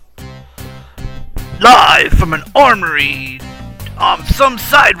Live from an armory on some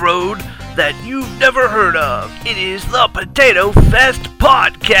side road that you've never heard of, it is the Potato Fest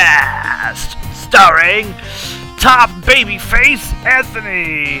Podcast, starring Top Babyface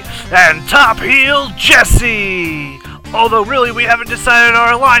Anthony and Top Heel Jesse. Although really we haven't decided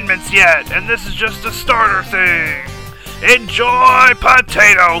our alignments yet, and this is just a starter thing. Enjoy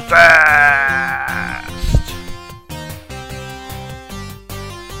Potato Fest!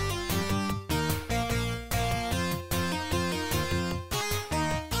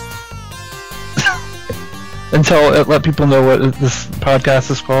 And let people know what this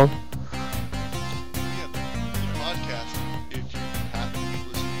podcast is called. Yeah, the podcast, if you happen to be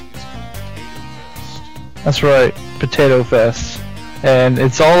listening, is called Potato Fest. That's right, Potato Fest. And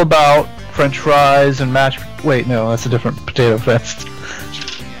it's all about French fries and mashed... Wait, no, that's a different Potato Fest.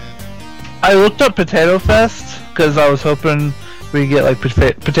 I looked up Potato Fest because I was hoping we'd get like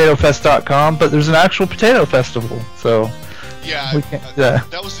PotatoFest.com, but there's an actual potato festival, so... Yeah, we can't, yeah.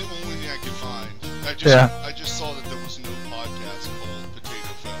 That was the only thing I could find. I just saw that there was no podcast called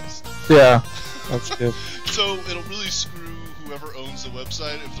Potato Fest. Yeah, that's good. So it'll really screw whoever owns the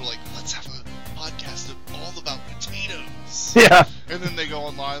website if they're like, let's have a podcast all about potatoes. Yeah. And then they go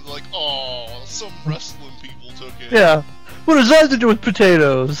online, they're like, oh, some wrestling people took it. Yeah. What does that have to do with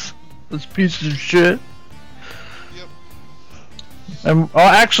potatoes? Those pieces of shit. Yep. And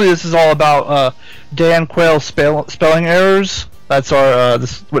actually, this is all about Dan Quayle spelling errors. That's our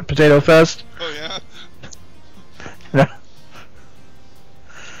this with Potato Fest. Oh yeah. Yeah.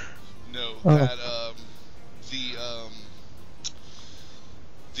 No, Oh. that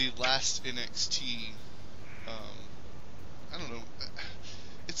the last NXT, I don't know.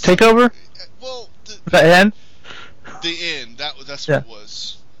 It's Takeover? Well, The end? the end. That's Yeah. what it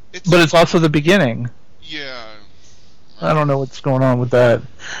was. But it's also the beginning. Yeah. I don't know what's going on with that.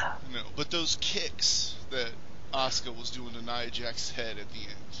 No, but those kicks that Asuka was doing to Nia Jax's head at the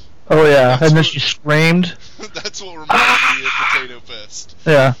end. Oh yeah, That's and then what- she screamed. That's what reminded me of Potato Fest.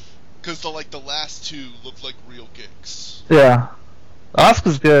 Yeah, Because the last two looked like real kicks. yeah.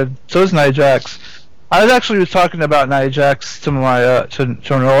 Asuka's good. So is Nia Jax. I was talking about Nia Jax to my to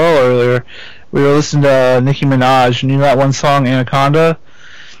Noel earlier. We were listening to Nicki Minaj, and you know that one song Anaconda.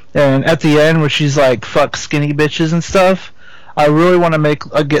 And at the end, where she's like "fuck skinny bitches" and stuff, I really want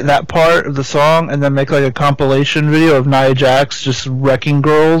to get that part of the song, and then make like a compilation video of Nia Jax just wrecking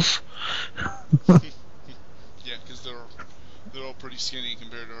girls. Yeah, because they're all pretty skinny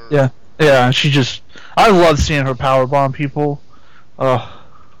compared to her. Yeah, yeah. I love seeing her powerbomb people. Oh,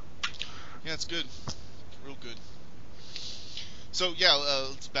 Yeah, it's good. Real good. So, yeah,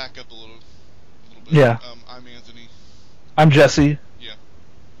 let's back up a little bit. Yeah. I'm Anthony. I'm Jesse. Yeah.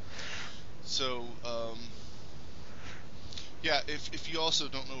 So, yeah, if you also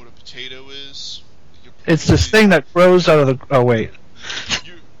don't know what a potato is... It's this thing that grows out of the. Oh wait.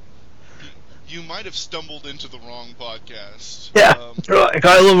 You might have stumbled into the wrong podcast. Yeah, like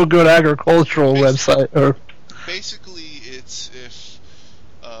I love a good agricultural website. Or Basically, it's if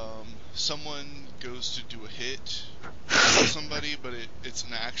someone goes to do a hit for somebody, but it's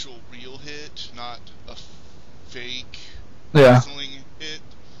an actual real hit, not a fake wrestling hit.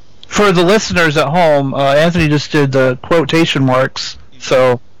 For the listeners at home, Anthony just did the quotation marks,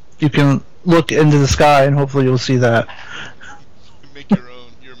 so you can look into the sky and hopefully you'll see that. Make your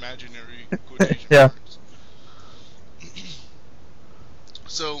imaginary quotation Yeah. marks.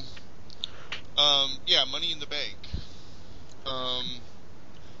 So, yeah, Money in the Bank.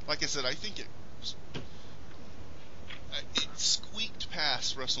 Like I said, I think it squeaked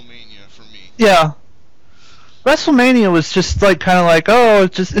past WrestleMania for me. Yeah. WrestleMania was just like kind of like, oh,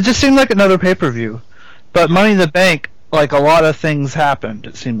 it just seemed like another pay-per-view. But Money in the Bank, like a lot of things happened,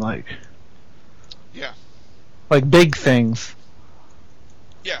 it seemed like. Yeah. Like big things.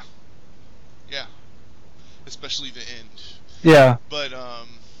 Yeah. Yeah. Especially the end. Yeah. But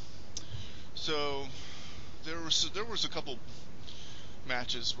so there was a couple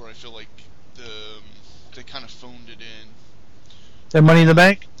matches where I feel like they kind of phoned it in. The Money in the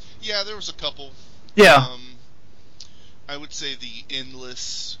Bank? Yeah, there was a couple. Yeah. I would say the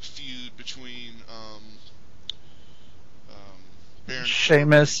endless feud between Baron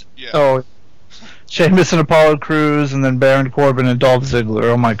Sheamus. Corbin. Yeah. Oh, Sheamus and Apollo Crews, and then Baron Corbin and Dolph Ziggler.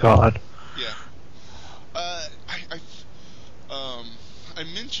 Oh my God. Yeah. I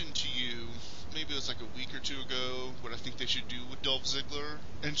mentioned to you, maybe it was like a week or two ago, what I think they should do with Dolph Ziggler,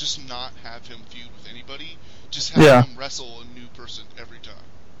 and just not have him feud with anybody. Just have him wrestle a new person every time.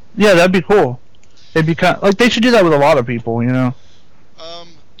 Yeah, that'd be cool. It'd be kind like they should do that with a lot of people, you know.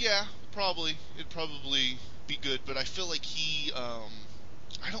 Yeah, probably. It'd probably be good, but I feel like he,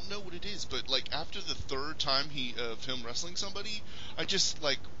 I don't know what it is, but like after the third time of him wrestling somebody, I just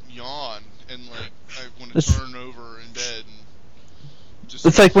like yawn and like I want to turn over in bed and just.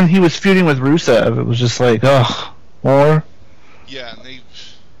 It's like when he was feuding with Rusev. It was just like, ugh, more. Yeah, and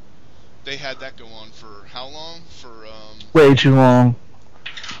they had that go on for how long? For way too long.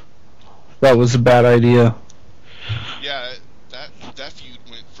 That was a bad idea. Yeah, that feud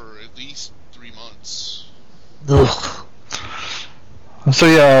went for at least 3 months. Ugh. So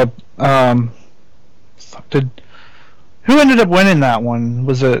yeah, who ended up winning that one?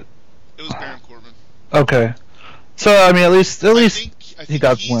 Was it? It was Baron Corbin. Okay. So I mean, at least I think he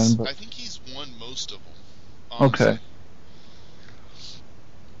got the win. But. I think he's won most of them. Honestly. Okay.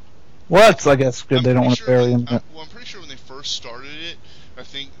 Well, that's I guess good. They don't want to bury him. Well, I'm pretty sure when they first started it, I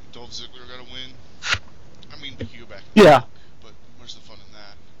think Dolph Ziggler got a win. I mean, we could go back. Yeah. But where's the fun in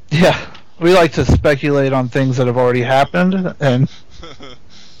that? Yeah, we like to speculate on things that have already happened, and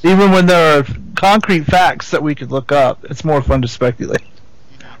even when there are concrete facts that we could look up, it's more fun to speculate.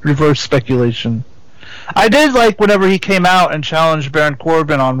 Reverse speculation. I did like whenever he came out and challenged Baron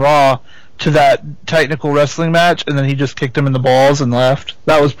Corbin on Raw to that technical wrestling match, and then he just kicked him in the balls and left.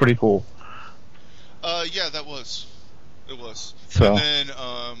 That was pretty cool. Yeah, that was. It was. So. And then,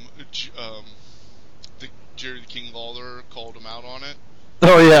 Jerry the King Lawler called him out on it.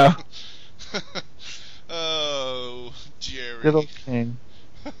 Oh, yeah. Oh, Jerry. Good old King.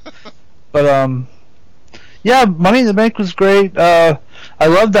 But, yeah, Money in the Bank was great. I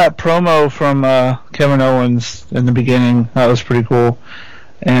loved that promo from Kevin Owens in the beginning. That was pretty cool.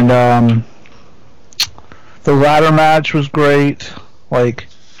 And the ladder match was great. Like,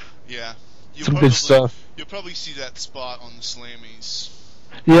 yeah, some good stuff. You'll probably see that spot on the Slammies.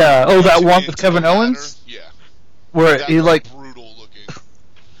 Yeah. Oh, that one with Kevin Owens. Yeah. Where that he like brutal looking.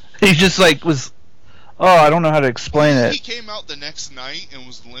 He just like was. Oh, I don't know how to explain it. He came out the next night and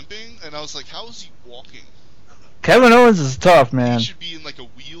was limping, and I was like, "How is he walking?" Kevin Owens is tough, man. He should be in like a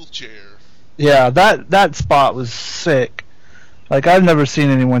wheelchair. Yeah, that spot was sick. Like I've never seen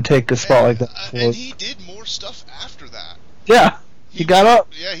anyone take a spot like that before. And he did more stuff after that. Yeah, he got up.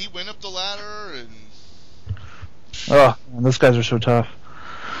 Yeah, he went up the ladder and. Oh, man, those guys are so tough.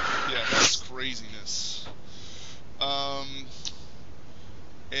 Yeah, that's craziness. And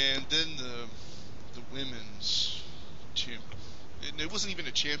then the women's champ. It wasn't even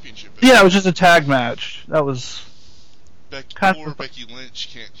a championship. Yeah, it was just a tag match. That was. Poor Becky Lynch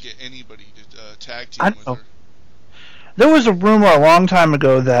can't get anybody to tag team with her. There was a rumor a long time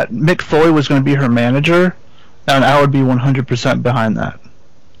ago that Mick Foley was going to be her manager, and I would be 100% behind that.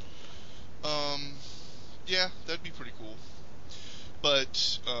 Yeah, that'd be pretty cool.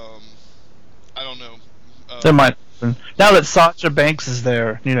 But, I don't know. That might happen. Now that Sasha Banks is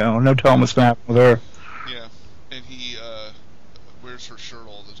there, no telling what's going to happen with her. Yeah, and he wears her shirt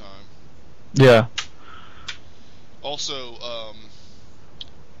all the time. Yeah. Also,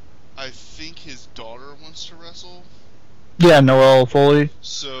 I think his daughter wants to wrestle. Yeah, Noelle Foley.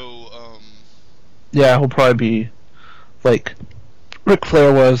 So, yeah, he'll probably be like Ric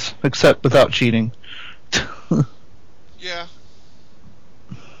Flair was, except without cheating. Yeah.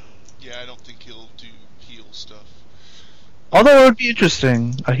 Yeah, I don't think he'll do heel stuff. Although it would be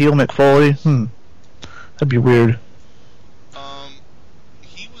interesting, a heel Mick Foley. That'd be weird.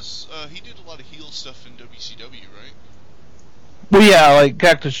 He did a lot of heel stuff in WCW, right? Well, yeah, like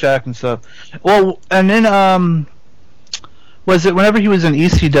Cactus Jack and stuff. Well, and then was it whenever he was in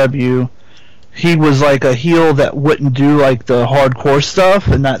ECW? He was like a heel that wouldn't do like the hardcore stuff,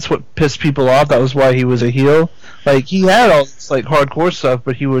 and that's what pissed people off. That was why he was a heel. Like he had all this like hardcore stuff,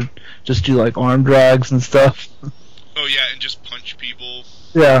 but he would just do like arm drags and stuff. Oh yeah, and just punch people.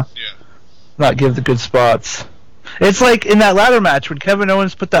 Yeah. Yeah. Not give the good spots. It's like in that ladder match when Kevin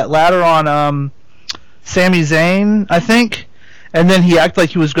Owens put that ladder on Sami Zayn, I think, and then he acted like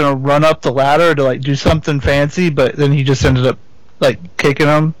he was gonna run up the ladder to like do something fancy, but then he just ended up like kicking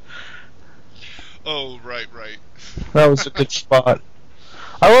him. Oh, right. That was a good spot.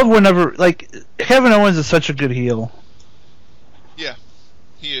 I love whenever, like, Kevin Owens is such a good heel. Yeah,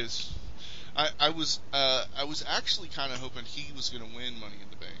 he is. I was actually kind of hoping he was going to win Money in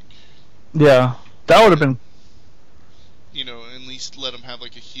the Bank. Yeah, that would have been. At least let him have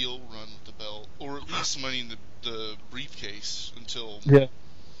like a heel run with the belt, or at least Money in the briefcase until. Yeah.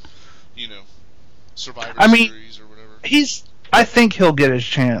 Survivor Series or whatever. I think he'll get his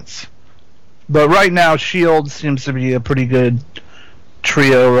chance. But right now, Shield seems to be a pretty good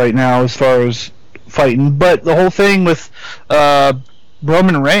trio right now as far as fighting. But the whole thing with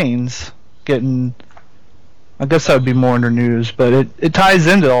Roman Reigns getting, I guess that would be more under news, but it ties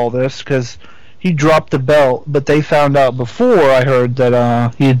into all this because he dropped the belt, but they found out before, I heard,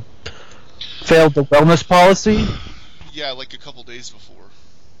 that he had failed the wellness policy. Yeah, like a couple days before.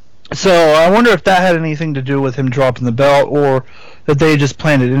 So I wonder if that had anything to do with him dropping the belt, or that they just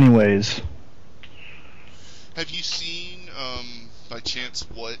planned it anyways. Have you seen, by chance,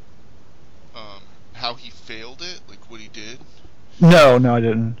 how he failed it? Like, what he did? No, I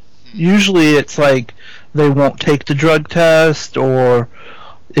didn't. Usually it's like they won't take the drug test, or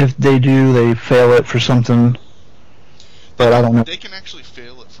if they do, they fail it for something. But I don't know. They can actually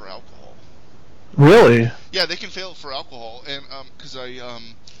fail it for alcohol. Really? Yeah, they can fail it for alcohol, and because I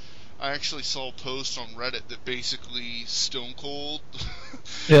actually saw a post on Reddit that basically Stone Cold,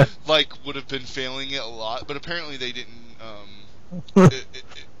 Yeah, like, would have been failing it a lot, but apparently they didn't.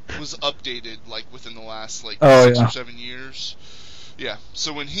 It was updated like within the last like 6 or 7 years. Yeah,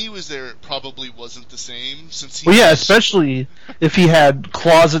 so when he was there, it probably wasn't the same since he. Well, yeah, especially if he had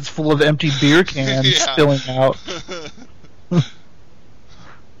closets full of empty beer cans spilling out.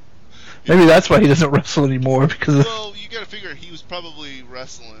 Maybe that's why he doesn't wrestle anymore, because. Well, you gotta figure he was probably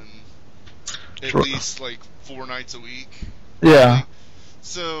wrestling at least like 4 nights a week. Yeah.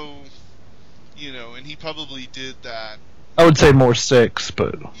 So, and he probably did that. I would say more 6,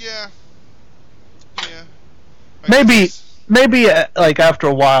 but. Yeah. Maybe like after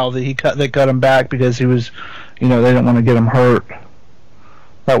a while they cut him back because he was, they didn't want to get him hurt.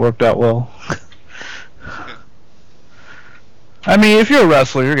 That worked out well. Yeah. I mean, if you're a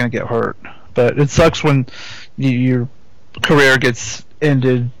wrestler, you're gonna get hurt, but it sucks when your career gets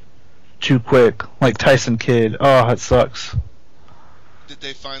ended too quick, like Tyson Kidd. Oh, it sucks. Did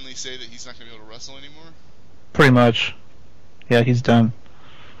they finally say that he's not gonna be able to wrestle anymore? Pretty much. Yeah, he's done.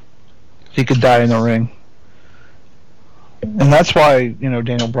 He could die in the ring. And that's why,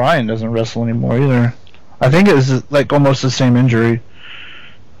 Daniel Bryan doesn't wrestle anymore either. I think it was like almost the same injury.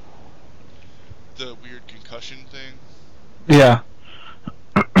 The weird concussion thing? Yeah.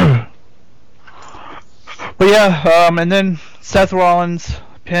 But yeah, and then Seth Rollins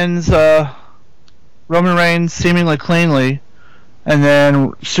pins Roman Reigns seemingly cleanly, and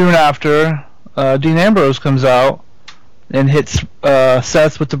then soon after, Dean Ambrose comes out and hits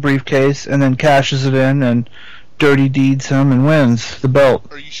Seth with the briefcase, and then cashes it in and dirty deeds him and wins the belt.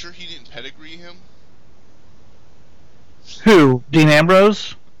 Are you sure he didn't pedigree him? Who? Dean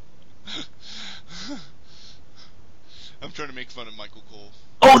Ambrose? I'm trying to make fun of Michael Cole.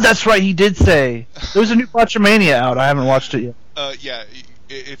 Oh, that's right, he did say. There was a new Botchamania out. I haven't watched it yet. Yeah,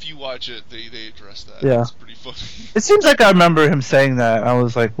 if you watch it, they address that. Yeah. It's pretty funny. It seems like I remember him saying that. I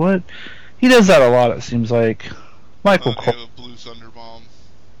was like, what? He does that a lot, it seems like. Michael Cole. Blue Thunder Bomb.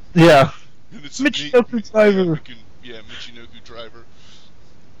 Yeah. Michinoku Driver. Michinoku Driver.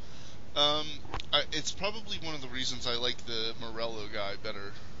 It's probably one of the reasons I like the Morello guy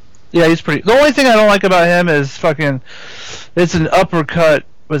better. Yeah, he's pretty. The only thing I don't like about him is fucking. It's an uppercut.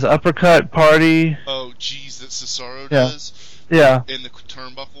 Was uppercut party? Oh, geez, that Cesaro does. Yeah. In the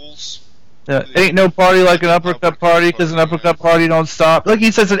turnbuckles. Yeah, ain't no party like an uppercut party, because an uppercut party don't stop. Like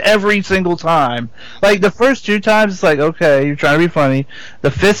he says it every single time. Like the first 2 times, it's like, okay, you're trying to be funny. The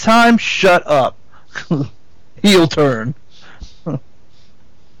 5th time, shut up. Heel turn.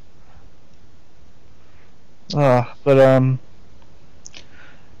 But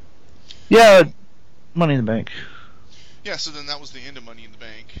yeah, Money in the Bank. Yeah, so then that was the end of Money in the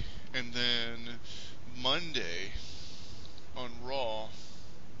Bank, and then Monday on Raw.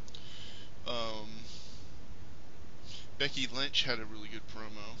 Becky Lynch had a really good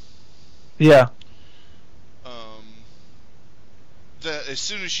promo. Yeah. That as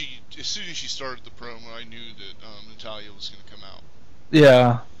soon as she started the promo, I knew that Natalya was going to come out.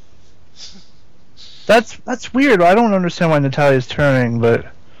 Yeah. That's weird. I don't understand why Natalya's turning, but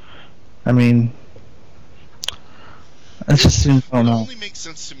I mean, it just seems. I don't know. What only makes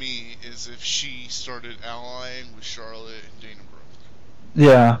sense to me is if she started allying with Charlotte and Dana Brooke.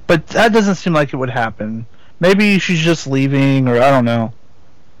 Yeah, but that doesn't seem like it would happen. Maybe she's just leaving, or I don't know.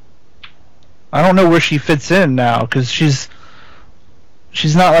 I don't know where she fits in now, because she's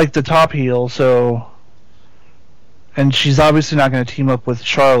not like the top heel, so, and she's obviously not going to team up with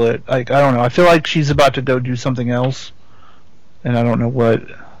Charlotte. Like, I don't know. I feel like she's about to go do something else, and I don't know what.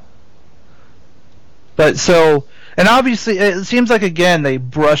 But so, and obviously, it seems like again they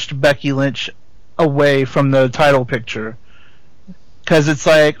brushed Becky Lynch away from the title picture. Because it's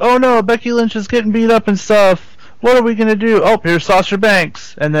like, oh no, Becky Lynch is getting beat up and stuff. What are we going to do? Oh, here's Sasha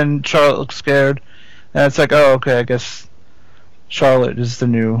Banks. And then Charlotte looks scared. And it's like, oh, okay, I guess Charlotte is the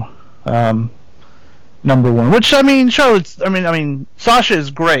new number 1. Which, I mean, Sasha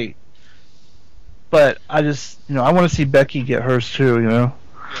is great. But I just, I want to see Becky get hers too, Yeah.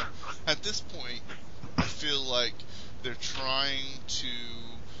 At this point, I feel like they're trying to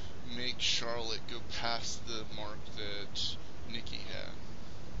make Charlotte go past the mark that Nikki had.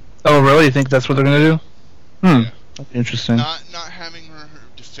 Oh, really? You think that's what they're gonna do? Yeah. That'd be interesting. Not having her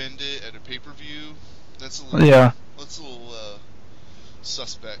defend it at a pay-per-view. That's a little. Yeah, That's a little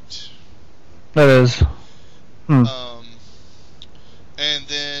suspect. that is. And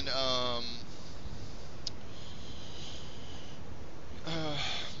then I'm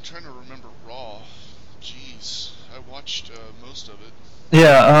trying to remember Raw. Jeez, I watched most of it.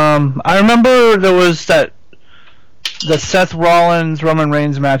 Yeah, I remember there was the Seth Rollins Roman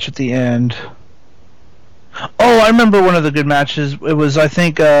Reigns match at the end. Oh, I remember one of the good matches. It was, I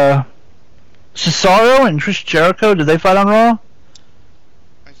think, Cesaro and Chris Jericho. Did they fight on Raw?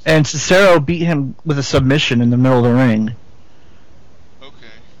 And Cesaro beat him with a submission in the middle of the ring.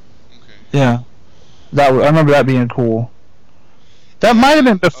 Okay. Yeah, I remember that being cool. That might have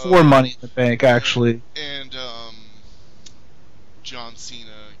been before Money in the Bank, actually. And John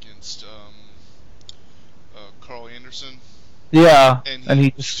Cena against Carl Anderson. Yeah, and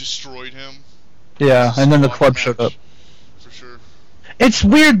he just destroyed him. Yeah, and then the Club match, showed up. For sure. It's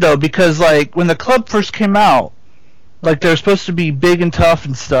weird though, because like when the Club first came out, like they're supposed to be big and tough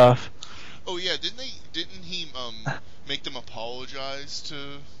and stuff. Oh yeah, didn't he make them apologize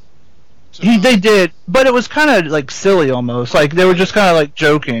to They did, but it was kind of like silly almost. Like they were just kind of like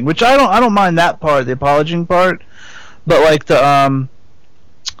joking, which I don't mind that part, the apologizing part. But like the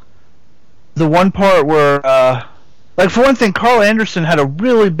one part where like for one thing, Carl Anderson had a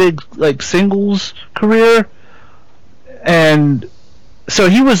really big like singles career, and so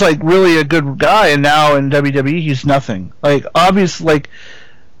he was like really a good guy, and now in WWE he's nothing. Like obviously, like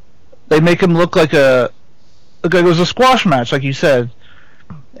they make him look like it was a squash match, like you said,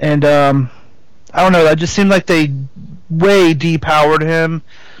 and I don't know. That just seemed like they way depowered him,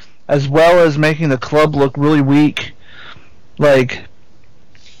 as well as making the Club look really weak. Like.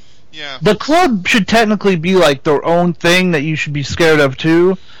 Yeah. The Club should technically be like their own thing that you should be scared of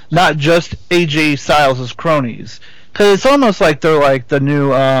too, not just AJ Styles' cronies. Because it's almost like they're like the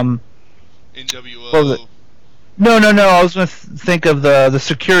new NWO. No. I was going to think of the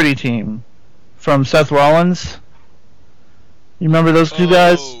security team from Seth Rollins. You remember those two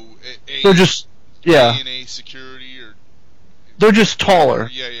guys? They're just A&A security or. They're just taller.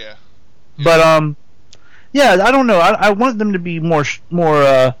 Yeah. But yeah, I don't know. I want them to be more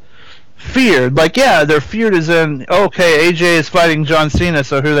feared. Like, yeah, they're feared as in, okay, AJ is fighting John Cena,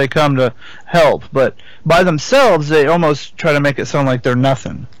 so here they come to help. But by themselves, they almost try to make it sound like they're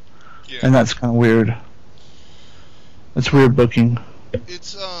nothing. Yeah. And that's kind of weird. It's weird booking.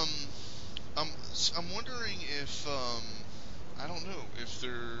 It's, I'm wondering if, I don't know, if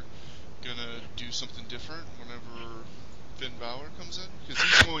they're gonna do something different whenever Finn Balor comes in. Because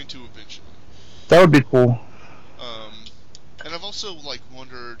he's going to eventually. That would be cool. And I've also, like,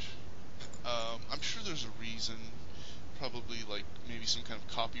 wondered... I'm sure there's a reason, probably like maybe some kind of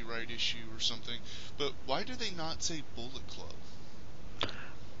copyright issue or something. But why do they not say Bullet Club?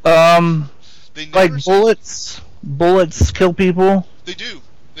 They never like bullets kill people. They do.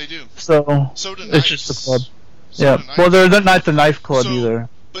 So do it's knives. just the Club. So yeah. do knives. Well, they're not the Knife Club either.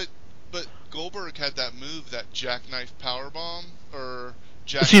 But Goldberg had that move, that jackknife powerbomb or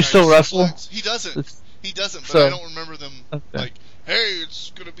jackknife. Does he still wrestle? He doesn't. But so, I don't remember them like, hey,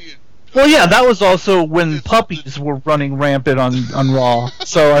 it's gonna be a. Well, yeah, that was also when puppies were running rampant on Raw.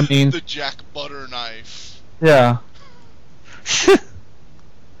 So, I mean... The Jack Butter knife. Yeah.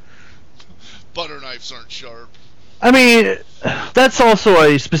 Butter knives aren't sharp. I mean, that's also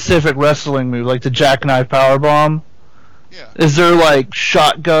a specific wrestling move, like the jackknife powerbomb. Yeah. Is there, like,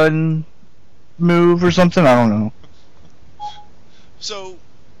 shotgun move or something? I don't know. So,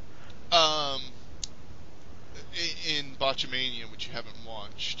 in Botchamania, which you haven't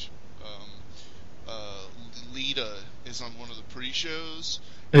watched... Lita is on one of the pre-shows.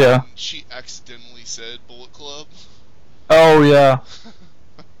 Yeah. And she accidentally said Bullet Club. Oh, yeah.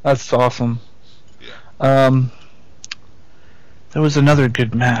 That's awesome. Yeah. There was another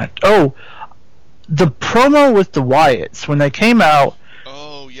good match. Oh, the promo with the Wyatts, when they came out...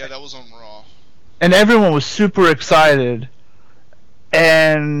 Oh, yeah, that was on Raw. And everyone was super excited.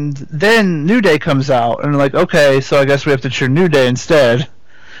 And then New Day comes out, and like, okay, so I guess we have to cheer New Day instead.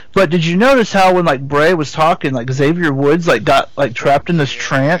 But did you notice how when like Bray was talking, like Xavier Woods like got like trapped in this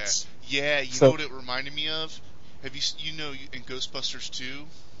trance? Yeah, you know what it reminded me of? Have you know in Ghostbusters 2?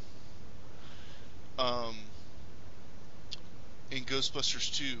 In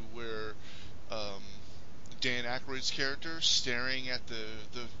Ghostbusters 2, where Dan Aykroyd's character staring at the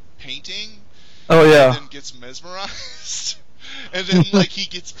painting. Oh yeah. And then gets mesmerized. And then like he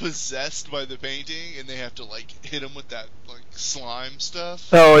gets possessed by the painting, and they have to like hit him with that like slime stuff.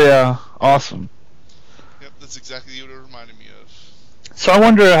 Oh yeah, awesome. Yep, that's exactly what it reminded me of. So I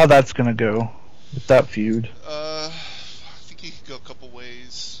wonder how that's gonna go with that feud. I think he could go a couple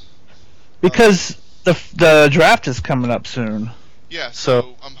ways. Because the draft is coming up soon. Yeah, So-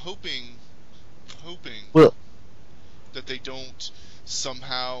 so I'm hoping Well, that they don't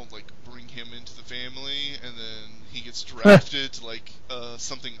somehow like bring him into the family, and then he gets drafted to like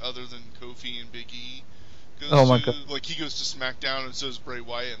something other than Kofi and Big E. Oh my God. Like he goes to SmackDown, and so is Bray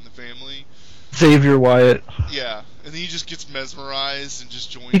Wyatt and the family. Xavier Wyatt. Yeah, and then he just gets mesmerized and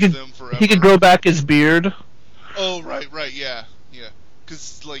just joins He could them forever. he could grow back his beard. Oh right, yeah.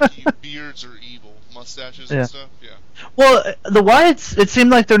 Because like beards are evil, mustaches Yeah. and stuff. Yeah. Well, the Wyatts, it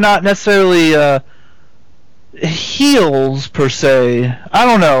seemed like they're not necessarily heels per se. I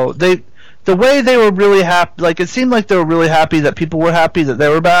don't know. The way they were really happy, like it seemed like they were really happy that people were happy that they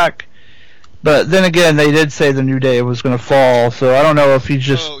were back. But then again, they did say the New Day was going to fall, so I don't know if he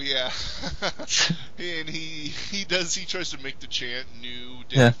just. Oh yeah. And he tries to make the chant "New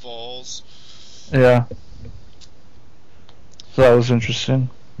Day Yeah. Falls." Yeah. So that was interesting.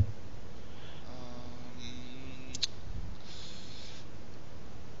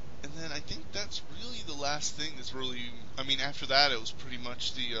 And then I think that's really the last thing that's really. I mean, after that, it was pretty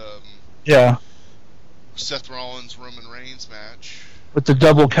much the Yeah. Seth Rollins Roman Reigns match. With the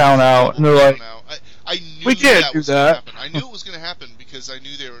double count out, and they're like, Now, I knew We can't that do was gonna that. happen. I knew it was going to happen because I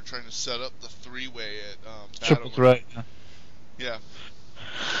knew they were trying to set up the three-way at triple Battle. threat. Yeah.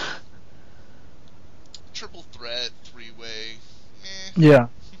 Triple threat, three-way. Yeah.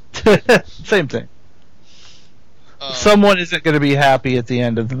 Same thing. Someone isn't going to be happy at the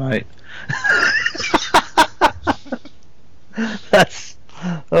end of the night. That's.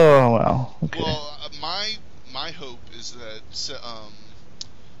 Oh wow. Okay. Well, my hope is that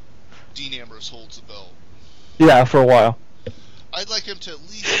Dean Ambrose holds the belt. Yeah, for a while. I'd like him to at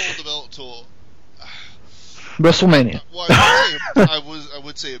least hold the belt till. WrestleMania. Well, I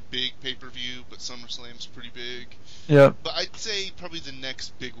would say a big pay-per-view, but SummerSlam's pretty big. Yep. But I'd say probably the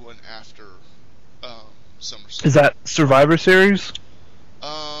next big one after SummerSlam. Is that Survivor Series?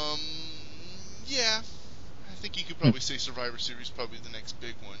 Yeah. I think you could probably say Survivor Series probably the next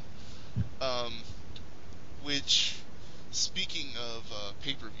big one. Which, speaking of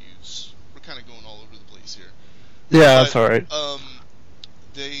pay-per-views, we're kind of going all over the place here. Yeah, But, that's all right.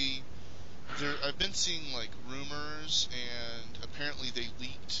 I've been seeing like rumors, and apparently they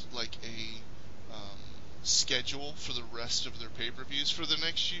leaked like a schedule for the rest of their pay-per-views for the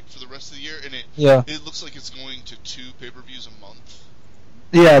rest of the year, and it looks like it's going to 2 pay-per-views a month.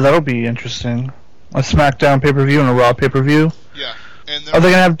 Yeah, that'll be interesting. A SmackDown pay-per-view and a Raw pay-per-view. Yeah, and Are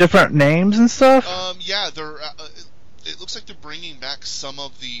they gonna have different names and stuff? yeah, they're. It looks like they're bringing back some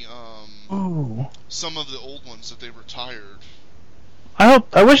of the Ooh. old ones that they retired.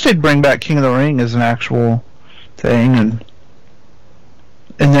 I wish they'd bring back King of the Ring as an actual thing, and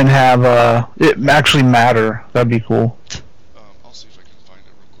then have it actually matter. That'd be cool. I'll see if I can find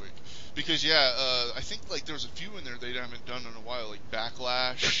it real quick. Because I think like there's a few in there they haven't done in a while, like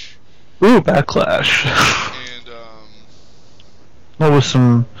Backlash. Ooh, Backlash. And What was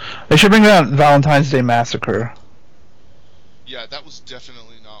some? They should bring out Valentine's Day Massacre. yeah, that was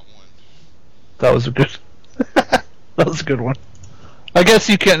definitely not one. That was a good. That was a good one. I guess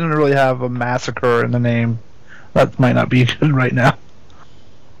you can't really have a massacre in the name. That might not be good right now.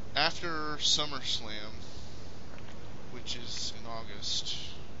 After SummerSlam, which is in August,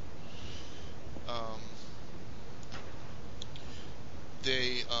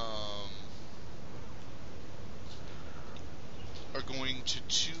 they are going to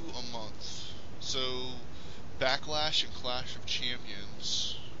 2 a month. So Backlash and Clash of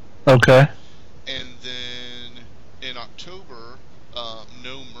Champions, Okay. and then in October,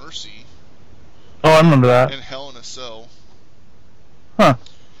 No Mercy Oh, I remember that. and Hell in a Cell, Huh.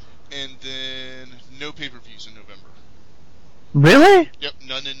 and then no pay-per-views in November. Really? Yep,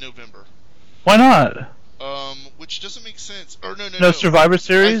 none in November. Why not? Which doesn't make sense. Or no. No Survivor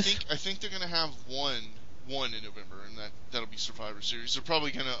Series? I think they're gonna have one in November, and that'll be Survivor Series. They're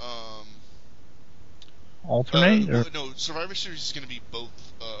probably gonna Alternate? Or? no, Survivor Series is gonna be both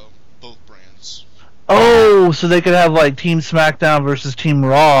brands. Oh, so they could have like Team SmackDown versus Team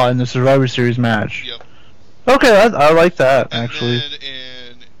Raw in the Survivor Series match. Yep. Okay, I like that And actually. then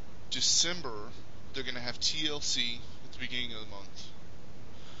in December, they're gonna have TLC at the beginning of the month,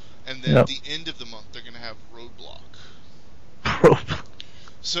 and then Yep. at the end of the month, they're gonna have Roadblock.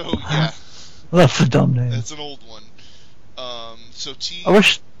 So yeah. That's a dumb name. That's an old one. So I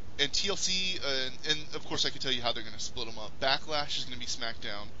wish and TLC, and of course I can tell you how they're going to split them up. Backlash is going to be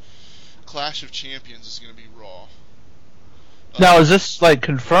SmackDown. Clash of Champions is going to be Raw. Now, is this like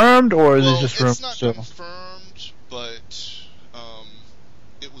confirmed or is it just rumors? It's not confirmed, but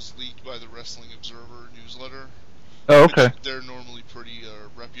it was leaked by the Wrestling Observer newsletter. Oh, okay. They're normally pretty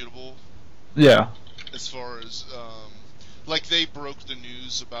reputable. Yeah. As far as like they broke the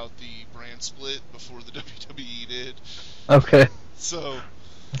news about the brand split before the WWE did. Okay. So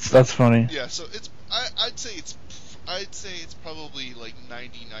that's funny. Yeah, so I'd say it's probably like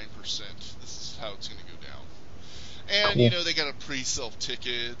 99%. This is how it's going to go down. And cool. you know they got to pre-sell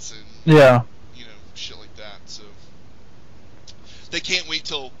tickets and you know shit like that. So they can't wait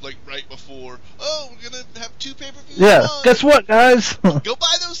till like right before. Oh, we're gonna have 2 pay-per-views. Yeah. Guess what, guys? Go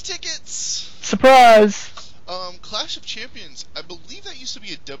buy those tickets. Surprise. Clash of Champions. I believe that used to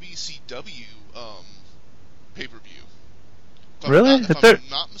be a WCW pay-per-view. Really? If I'm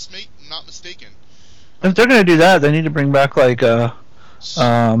not mistaken. If they're gonna do that, they need to bring back like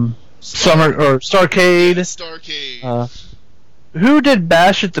Summer or Starrcade. Starrcade. Who did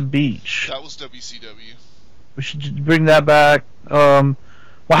Bash at the Beach? That was WCW. We should bring that back. Well,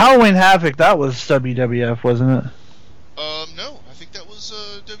 Halloween Havoc, that was WWF, wasn't it? No, I think that was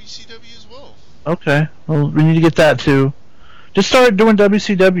WCW as well. Okay, well, we need to get that too. Just start doing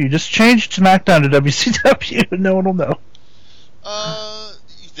WCW. Just change SmackDown to WCW. No one will know.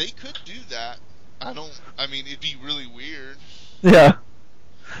 They could do that. I mean, it'd be really weird. Yeah.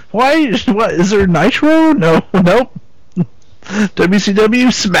 Why? What? Is there Nitro? No. Nope. WCW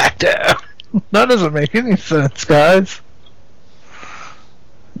SmackDown. That doesn't make any sense, guys.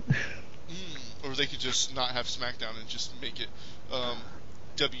 Or they could just not have SmackDown and just make it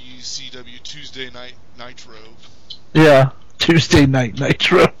WCW Tuesday Night Nitro. Yeah, Tuesday Night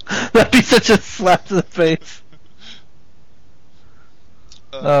Nitro. That'd be such a slap to the face.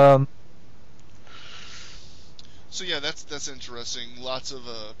 So yeah, that's interesting. Lots of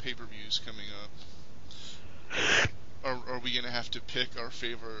pay-per-views coming up. Are we gonna have to pick our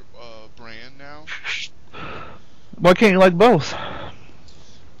favorite brand now? Why can't you like both? I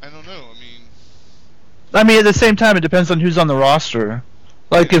don't know. I mean, at the same time, it depends on who's on the roster.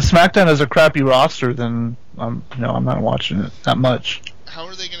 Like, if SmackDown has a crappy roster, then I'm not watching it that much. How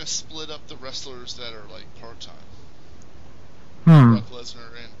are they gonna split up the wrestlers that are like part-time? Brock Lesnar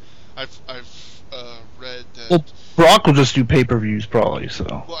and I've read that. Well, Brock will just do pay-per-views probably. So.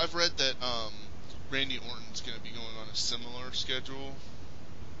 Well, I've read that Randy Orton's gonna be going on a similar schedule.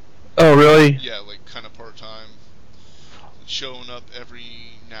 Oh, really? Yeah, like kind of part-time, showing up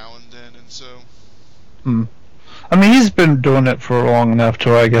every now and then, and so. I mean, he's been doing it for long enough to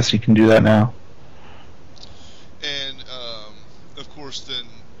where I guess he can do that now. And of course, then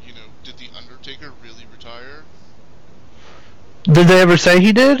did the Undertaker really retire? Did they ever say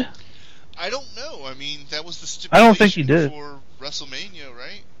he did? I don't know. I mean, that was the stipulation. I don't think he did. For WrestleMania,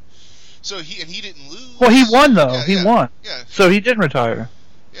 right? So he didn't lose. Well, he won though. Yeah, he won. Yeah. So he didn't retire.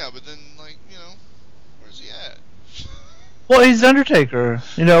 Yeah, but then where's he at? Well, he's Undertaker.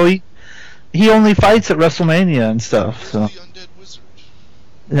 He only fights at WrestleMania and stuff. So. Where's the Undead Wizard?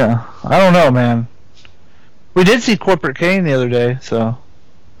 Yeah, I don't know, man. We did see Corporate Kane the other day, so.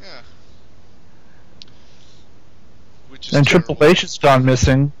 Yeah. Which is and terrible. Triple H has gone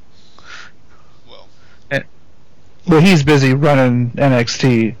missing. Well. Well, he's busy running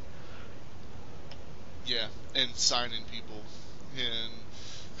NXT. Yeah, and signing people, and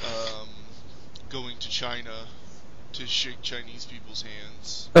going to China to shake Chinese people's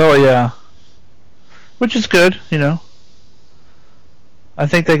hands. Oh yeah. Which is good, I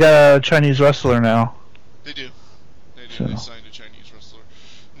think they got a Chinese wrestler now. They do. So. They signed a Chinese wrestler.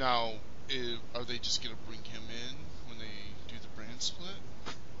 Now, are they just going to bring him in when they do the brand split?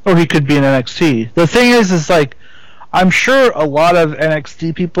 Or he could be in NXT. The thing is like, I'm sure a lot of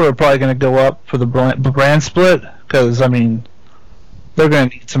NXT people are probably going to go up for the brand split, because, I mean, they're going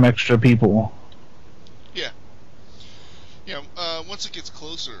to need some extra people. Yeah. Yeah, once it gets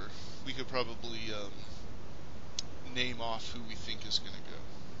closer, we could probably name off who we think is going to go.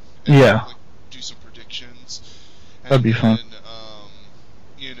 And yeah. Do some predictions. And that'd be fun. And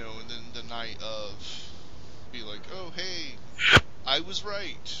then the night of, be like, oh, hey, I was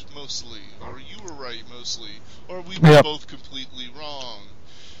right, mostly, or you were right, mostly, or we were both completely wrong.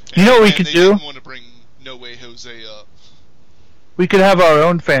 And, what we could do? They didn't want to bring No Way Jose up. We could have our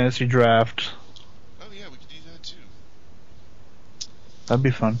own fantasy draft. Oh, yeah, we could do that, too. That'd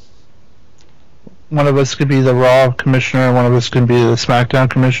be fun. One of us could be the Raw commissioner, one of us could be the SmackDown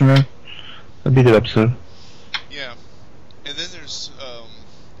commissioner. That'd be a good episode. Yeah. And then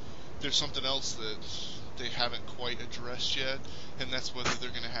there's something else that that they haven't quite addressed yet, and that's whether they're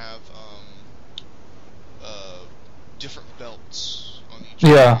going to have different belts on each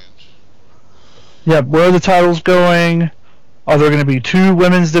brand. Yeah, where are the titles going? Are there going to be 2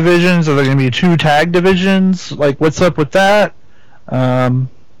 women's divisions? Are there going to be 2 tag divisions? Like, what's up with that?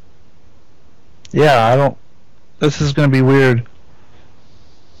 This is going to be weird.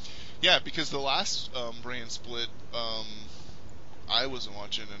 Yeah, because the last brand split, I wasn't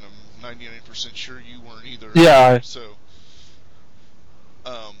watching, and I'm 99% sure you weren't either. Yeah. So,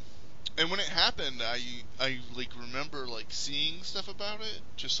 and when it happened, I like remember like seeing stuff about it,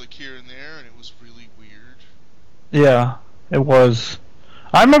 just like here and there, and it was really weird. Yeah, it was.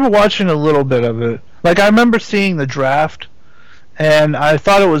 I remember watching a little bit of it. Like, I remember seeing the draft, and I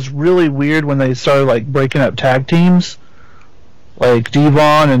thought it was really weird when they started like breaking up tag teams. Like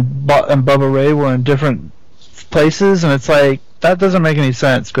Devon and Bubba Ray were in different places, and it's like that doesn't make any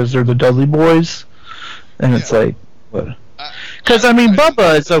sense because they're the Dudley Boys, and it's like what? Because I mean,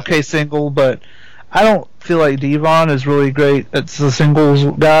 Bubba is okay single, but I don't feel like Devon is really great. It's the singles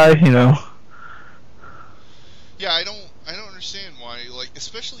guy, you know. Yeah, I don't understand why. Like,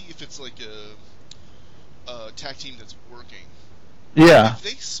 especially if it's like a tag team that's working. Yeah. If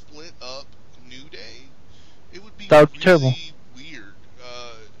they split up New Day, it would be that would really be terrible. Weird.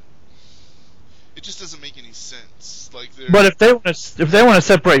 It just doesn't make any sense. Like, but if they want to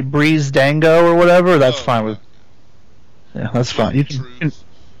separate Breeze Dango or whatever, that's fine with. Yeah, that's fine. You can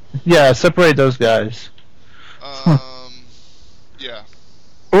separate those guys. Yeah.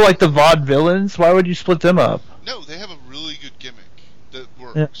 Or like the Vaudevillains. Why would you split them up? No, they have a really good gimmick that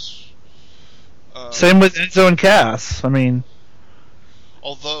works. Yeah. Same with Enzo and Cass. I mean,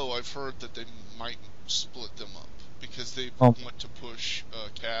 although I've heard that they might split them up because they want to push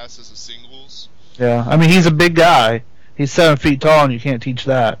Cass as a singles. Yeah, I mean he's a big guy. He's 7 feet tall, and you can't teach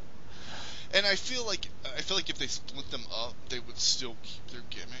that. And I feel like if they split them up, they would still keep their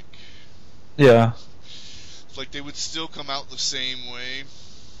gimmick. Yeah. Like they would still come out the same way.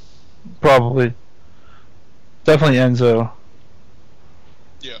 Probably. Definitely Enzo.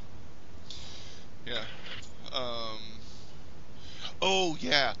 Yeah. Yeah. Oh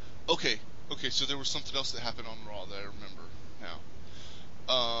yeah. Okay. So there was something else that happened on Raw that I remember now.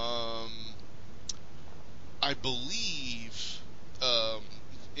 I believe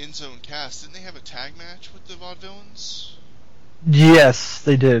Enzo and Cass, didn't they have a tag match with the Vaudevillains? Yes,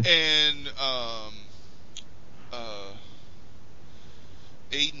 they did. And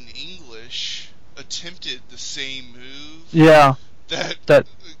Aiden English attempted the same move. Yeah. That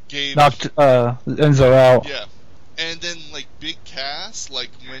gave knocked Enzo out. Yeah. And then like Big Cass like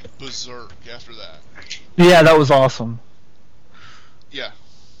went berserk after that. Yeah, that was awesome. Yeah.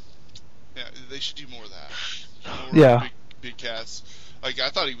 Yeah, they should do more of that. Yeah. Big Cass. Like I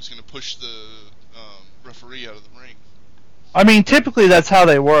thought he was going to push the referee out of the ring. I mean, typically that's how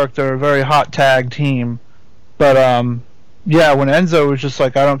they work. They're a very hot tag team. But yeah, when Enzo was just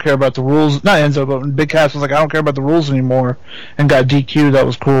like, I don't care about the rules. Not Enzo, but when Big Cass was like, I don't care about the rules anymore, and got DQ'd, that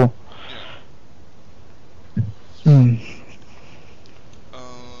was cool. Yeah.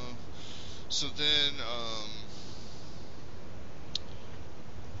 So then,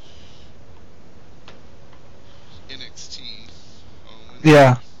 NXT.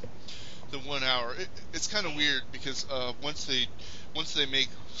 Yeah. The 1 hour. It's kind of weird because once they make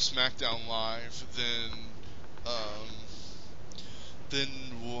SmackDown Live, then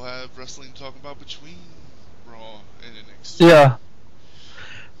we'll have wrestling to talk about between Raw and NXT. Yeah.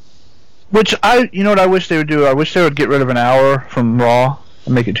 Which you know what I wish they would do? I wish they would get rid of an hour from Raw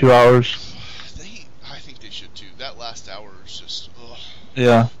and make it 2 hours. I think they should too. That last hour is just, ugh.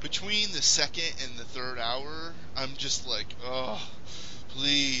 Yeah. Between the second and the third hour, I'm just like, oh,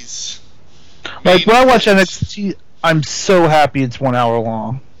 please. Like when I watch NXT, I'm so happy it's 1 hour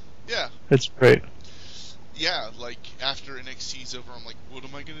long. Yeah. It's great. Yeah, like after NXT's over, I'm like, what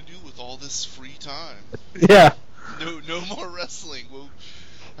am I gonna do with all this free time? Yeah. No more wrestling. Well,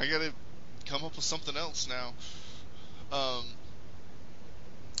 I gotta come up with something else now.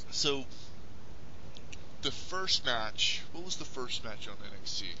 So the first match. What was the first match on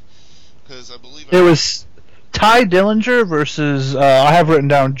NXT? Because I believe it was Ty Dillinger versus I have written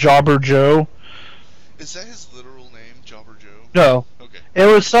down Jobber Joe. Is that his literal name, Jobber Joe? No. Okay. It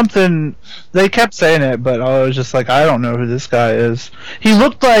was something. They kept saying it, but I was just like, I don't know who this guy is. He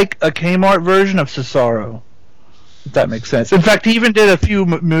looked like a Kmart version of Cesaro. If that makes sense. In fact, he even did a few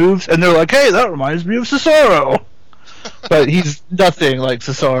moves, and they're like, "Hey, that reminds me of Cesaro," but he's nothing like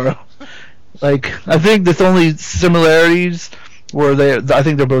Cesaro. Like, I think the only similarities were I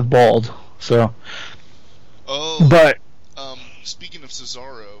think they're both bald. So. Oh. But. Speaking of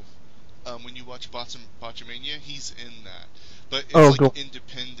Cesaro, when you watch Botchamania, he's in that. But it's Oh, like cool.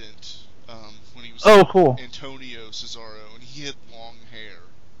 independent. When he was Oh, cool. Antonio Cesaro, and he had long hair.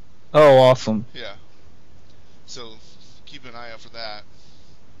 Oh, awesome. Yeah. So keep an eye out for that.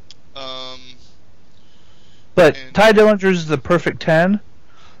 But And- Ty Dillinger's the perfect 10.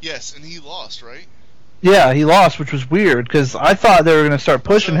 Yes, and he lost, right? Yeah, he lost, which was weird because I thought they were going to start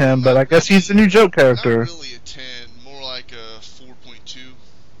pushing So, him, but I guess he's the new joke character. Not really a 10, more like a 4.2.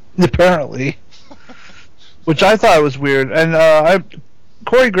 Apparently, which I thought was weird. And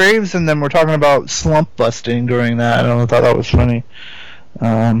Corey Graves and them were talking about slump busting during that. I don't know, I thought that was funny.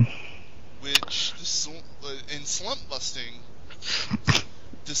 Which in slump busting,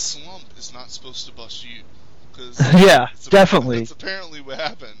 the slump is not supposed to bust you. Cause Yeah, definitely. That's apparently what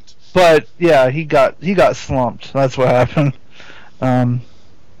happened. But yeah, he got slumped. That's what happened.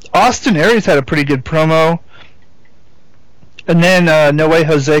 Austin Aries had a pretty good promo, and then No Way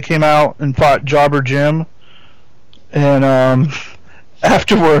Jose came out and fought Jobber Jim, and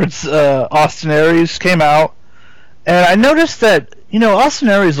afterwards Austin Aries came out, and I noticed that Austin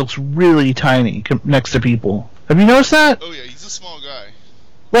Aries looks really tiny next to people. Have you noticed that? Oh yeah, he's a small guy.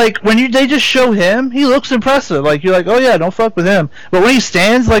 Like, when they just show him, he looks impressive. Like, you're like, oh yeah, don't fuck with him. But when he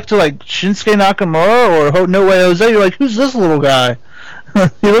stands, like, to, like, Shinsuke Nakamura or No Way Jose, you're like, who's this little guy?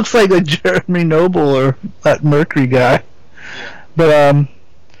 He looks like Jeremy Noble or that Mercury guy. Yeah. But,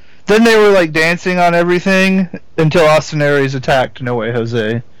 then they were, like, dancing on everything until Austin Aries attacked No Way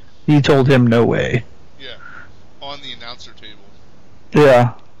Jose. He told him no way. Yeah. On the announcer table.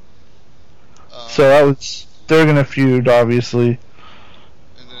 Yeah. So that was... They're gonna feud, obviously.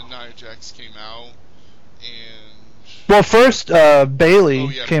 And then Nia Jax came out, and Well, first, Bailey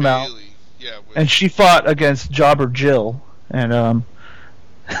came out. Bayley. Yeah, And she fought against Jobber Jill, and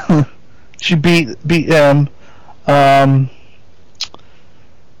she beat him.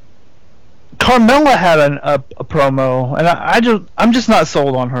 Carmella had a promo, and I'm just not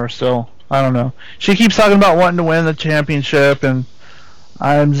sold on her still. I don't know. She keeps talking about wanting to win the championship, and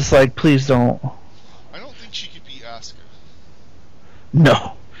I'm just like, please don't. I don't think she could beat Asuka.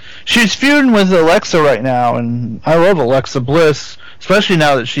 No. She's feuding with Alexa right now, and I love Alexa Bliss, especially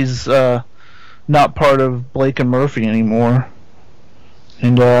now that she's not part of Blake and Murphy anymore.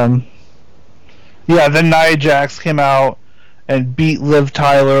 And yeah, then Nia Jax came out and beat Liv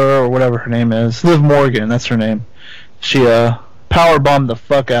Tyler, or whatever her name is. Liv Morgan, that's her name. She powerbombed the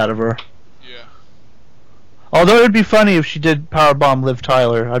fuck out of her. Yeah. Although it would be funny if she did powerbomb Liv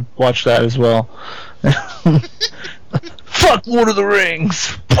Tyler. I'd watch that as well. Fuck Lord of the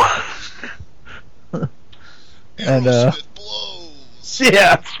Rings. And Aerosmith blows.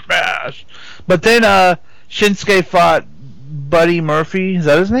 yeah, smash. But then Shinsuke fought Buddy Murphy. Is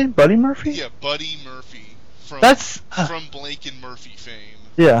that his name? Buddy Murphy? Yeah, Buddy Murphy from Blake and Murphy fame.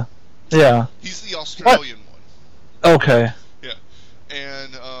 Yeah. He's the Australian one. Okay. Yeah,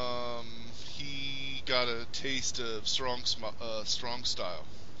 and he got a taste of strong style. That's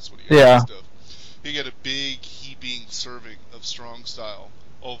what he got a taste of. He got a big heaping serving of strong style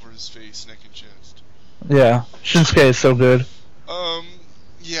over his face, neck, and chest. Yeah, Shinsuke is so good.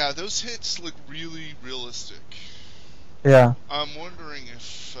 Yeah, those hits look really realistic. Yeah. I'm wondering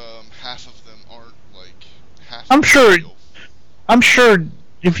if half of them aren't like half. I'm sure. Real. I'm sure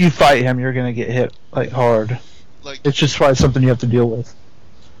if you fight him, you're gonna get hit like hard. Like it's just probably something you have to deal with.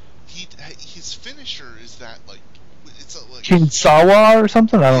 His finisher is that like it's like Kinsawa or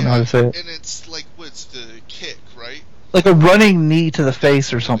something. I don't know how to say it. And it's like what's the kick, right? Like a running knee to the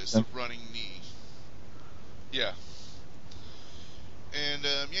face or something. It's a running knee. Yeah. And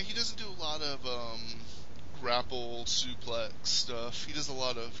yeah, he doesn't do a lot of grapple suplex stuff. He does a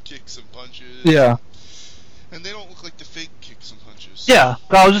lot of kicks and punches. Yeah. And they don't look like the fake kicks and punches. Yeah,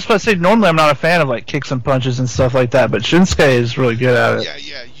 I was just about to say, normally I'm not a fan of like kicks and punches and stuff like that, but Shinsuke is really good at it.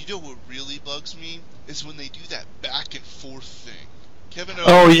 Yeah. You know what really bugs me is when they do that back and forth thing. Kevin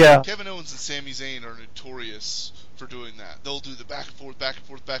Owens and Sami Zayn are notorious for doing that. They'll do the back and forth,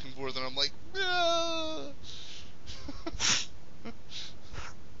 and I'm like, no.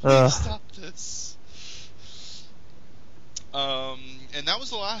 Please stop this. And that was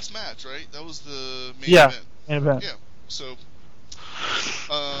the last match, right? That was the main event. Main event. Yeah. So,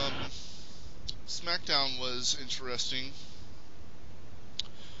 SmackDown was interesting.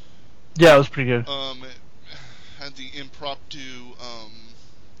 Yeah, it was pretty good. It had the impromptu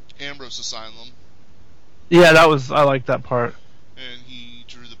Ambrose Asylum. Yeah, I liked that part. And he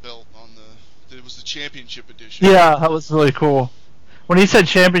drew the belt on it was the championship edition. Yeah, that was really cool. When he said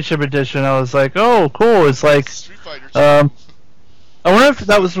championship edition, I was like, oh, cool. It's like, Street Fighter 2. I wonder if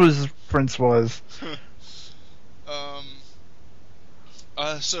that was what his reference was.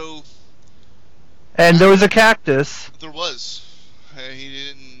 So And there was a cactus. There was. He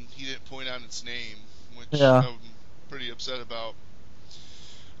didn't point out its name, which Yeah. I'm pretty upset about.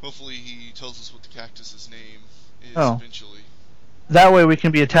 Hopefully he tells us what the cactus's name is eventually. That way we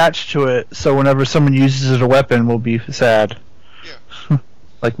can be attached to it, so whenever someone uses it as a weapon, we'll be sad. Yeah.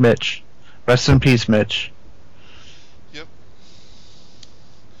 Like Mitch. Rest in peace, Mitch. Yep.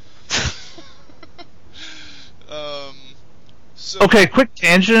 So Okay, quick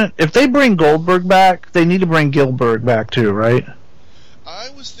tangent. If they bring Goldberg back, they need to bring Gilbert back too, right? I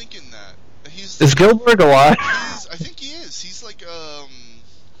was thinking that Is Gilbert alive? I think he is. He's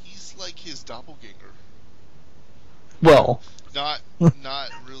like his doppelganger. Well, Not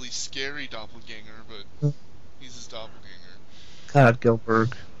really scary doppelganger, but he's his doppelganger. God, Gilbert.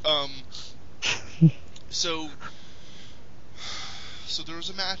 So there was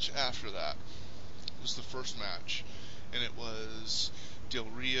a match after that. It was the first match, and it was Del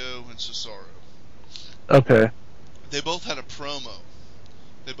Rio and Cesaro. Okay. They both had a promo.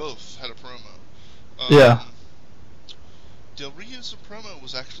 Yeah. Del Rio's promo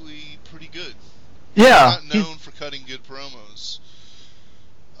was actually pretty good. Yeah. He's not known for cutting good promos.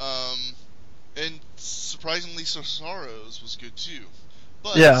 And surprisingly, Cesaro's was good too.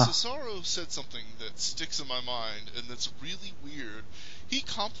 But Yeah. Cesaro said something that sticks in my mind, and that's really weird. He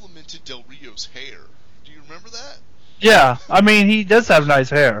complimented Del Rio's hair. Do you remember that? Yeah. I mean, he does have nice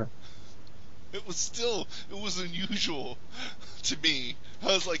hair. It was unusual to me. I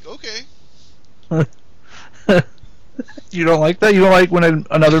was like, okay. You don't like that? You don't like when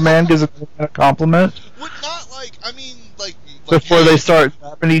another man gives a compliment? Would not like, I mean, like Before hey. they start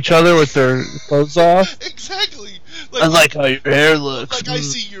tapping each other with their clothes off? Exactly. I like how your hair looks. Like, I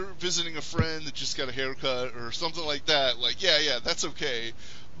see you're visiting a friend that just got a haircut or something like that. Like, yeah, that's okay.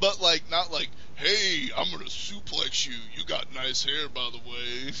 But, like, not like, hey, I'm gonna suplex you. You got nice hair, by the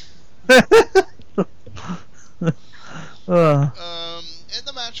way. And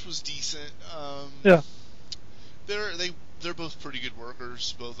the match was decent. Yeah. They're both pretty good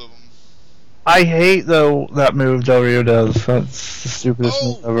workers, both of them. I hate, though, that move Del Rio does. That's the stupidest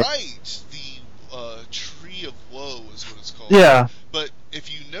move ever. Right! The Tree of Woe is what it's called. Yeah. But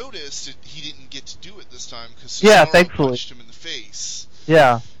if you noticed, he didn't get to do it this time because Yeah, Cesaro thankfully. punched him in the face.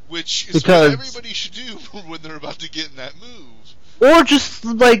 Yeah. Which is Because- what everybody should do when they're about to get in that move. Or just,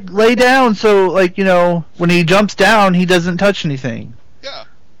 like, lay down so, like, you know, when he jumps down, he doesn't touch anything. Yeah.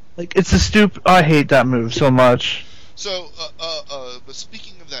 Like, it's a stupid... I hate that move so much. So, but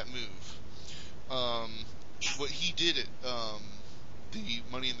speaking of that move, what he did at the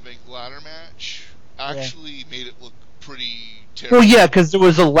Money in the Bank ladder match actually made it look pretty terrible. Well, yeah, because there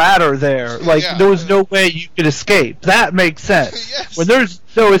was a ladder there. Like, Yeah. there was no way you could escape. That makes sense. Yes. When there's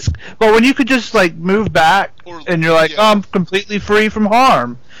no... But when you could just, like, move back, Or- and you're like, yeah. oh, I'm completely free from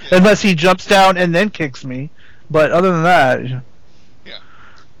harm. Yeah. Unless he jumps down and then kicks me. But other than that... Yeah.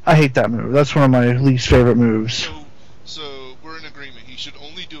 I hate that move. That's one of my least favorite moves. So we're in agreement. He should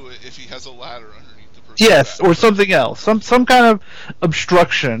only do it if he has a ladder underneath the person's Yes, back. or something else. Some kind of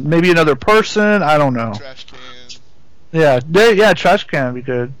obstruction. Maybe another person. I don't know. Trash can. Yeah, trash can would be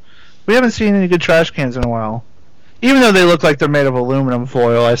good. We haven't seen any good trash cans in a while. Even though they look like they're made of aluminum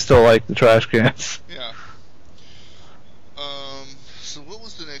foil, I still like the trash cans. Yeah. So what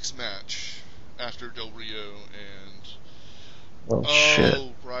was the next match after Del Rio and... Oh, shit.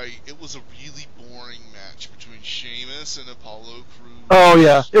 Right. It was a really boring match between Sheamus and Apollo Crews. Oh,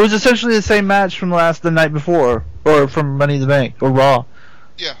 yeah. It was essentially the same match from the night before. Or from Money in the Bank. Or Raw.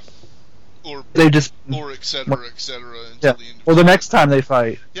 Yeah. Or They just... et cetera, until Yeah. the end of Well, the next time they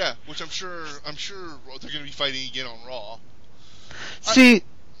fight. Yeah, which I'm sure they're going to be fighting again on Raw. See,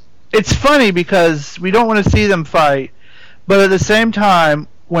 it's funny because we don't want to see them fight, but at the same time,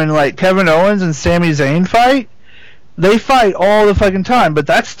 when like Kevin Owens and Sami Zayn fight, they fight all the fucking time, but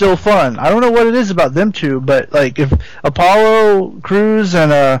that's still fun. I don't know what it is about them two, but like if Apollo Crews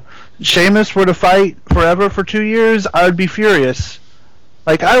and Sheamus were to fight forever for 2 years, I would be furious.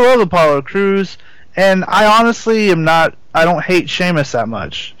 Like, I love Apollo Crews, and I honestly I don't hate Sheamus that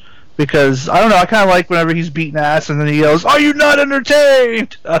much. Because, I don't know, I kind of like whenever he's beating ass and then he yells, "Are you not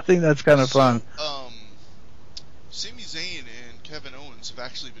entertained?" I think that's kind of fun. Sami Zayn and Kevin Owens have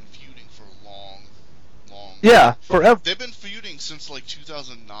actually been feuding for a long Yeah, forever. They've been feuding since like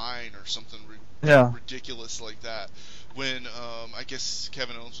 2009 or something ridiculous like that. When, I guess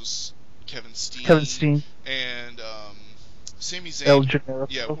Kevin Owens was Kevin Steen. And, Sami El Zayn,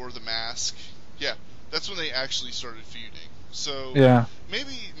 Generico. wore the mask. Yeah, that's when they actually started feuding. So, Yeah,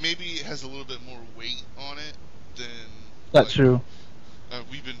 maybe it has a little bit more weight on it than... that's true.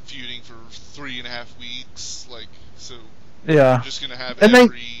 We've been feuding for 3.5 weeks, so Yeah. we're just gonna have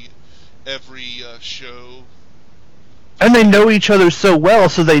And every show. And they know each other so well,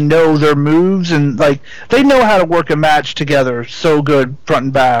 so they know their moves and like they know how to work a match together so good front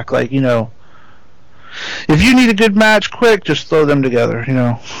and back. Like, you know, if you need a good match quick, just throw them together, you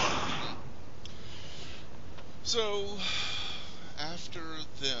know. So after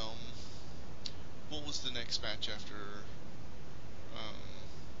them, what was the next match after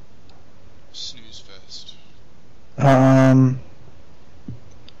Snooze Fest?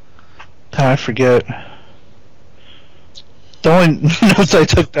 I forget. The only notes I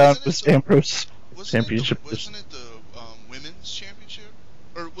took down was Ambrose Championship. Wasn't it the women's championship?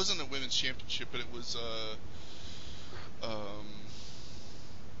 Or it wasn't a women's championship, but it was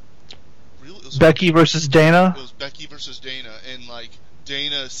Becky versus Dana? It was Becky versus Dana, and like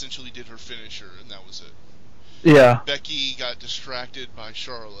Dana essentially did her finisher, and that was it. Yeah. Becky got distracted by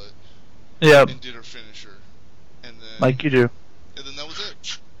Charlotte. Yep. And did her finisher. And then like you do. And then that was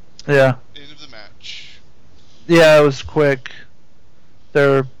it. Yeah. End of the match. Yeah, it was quick.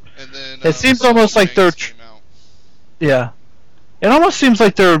 It seems almost like they're. Yeah, it almost seems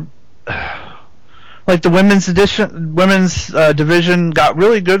like they're like the women's division got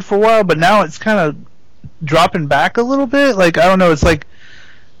really good for a while, but now it's kind of dropping back a little bit. Like, I don't know, it's like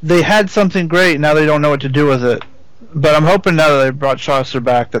they had something great, now they don't know what to do with it. But I'm hoping now that they brought Shawster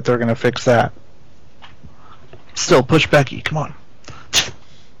back that they're gonna fix that. Still, push Becky, come on.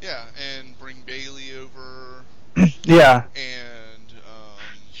 Yeah, and bring Bayley over. Yeah. And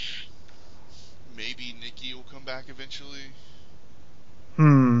maybe Nikki will come back eventually.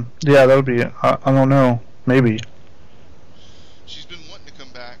 Yeah, that would be. I don't know. Maybe. She's been wanting to come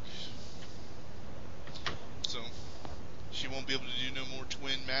back, so she won't be able to do no more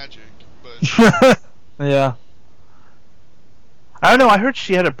twin magic. But yeah. I don't know. I heard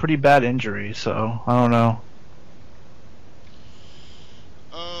she had a pretty bad injury, so I don't know.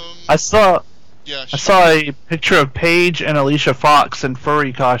 I saw a picture of Paige and Alicia Fox in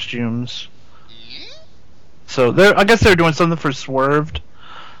furry costumes. So I guess they're doing something for Swerved.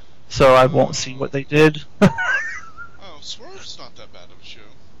 So I won't see what they did. Oh, Swerve's not that bad of a show.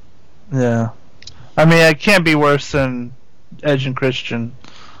 Yeah. I mean, it can't be worse than Edge and Christian.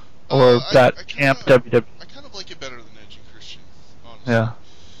 Or Camp WWE. I kind of like it better than Edge and Christian, honestly. Yeah.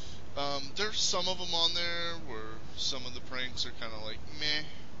 There's some of them on there where some of the pranks are kind of like meh.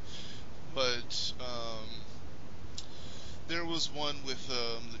 But there was one with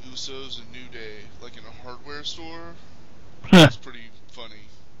the Usos and New Day, like in a hardware store. It was pretty funny.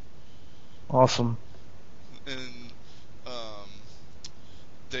 Awesome. And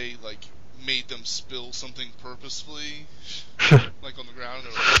they like made them spill something purposefully, like on the ground.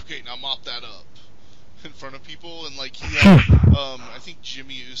 They're like, "Okay, now mop that up," in front of people. And like he had, I think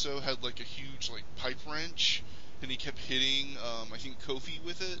Jimmy Uso had like a huge like pipe wrench, and he kept hitting, I think Kofi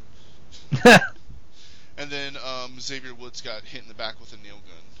with it. And then Xavier Woods got hit in the back with a nail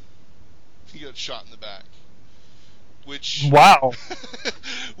gun. He got shot in the back. Which wow,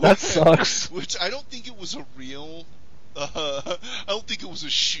 that sucks. Which I don't think it was a real. I don't think it was a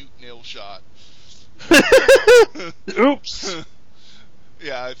shoot nail shot. Oops.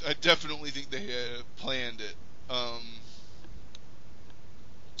 Yeah, I definitely think they planned it.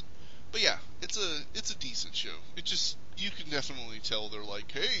 But yeah, it's a decent show. It just, you can definitely tell they're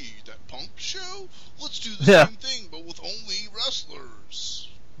like, hey, that Punk show? Let's do the same thing, but with only wrestlers.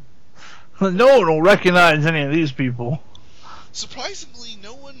 No one will recognize any of these people. Surprisingly,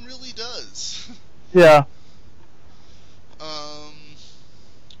 no one really does. Yeah.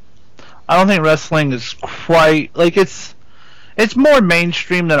 I don't think wrestling is quite, like, it's more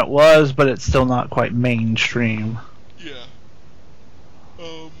mainstream than it was, but it's still not quite mainstream. Yeah.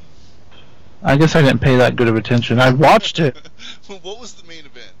 I guess I didn't pay that good of attention. I watched it. What was the main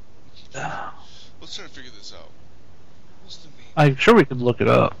event? Let's try to figure this out. What's the main I'm sure we could look it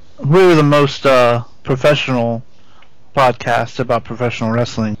up. We were the most professional podcast about professional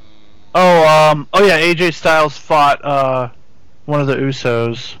wrestling. Oh yeah, AJ Styles fought one of the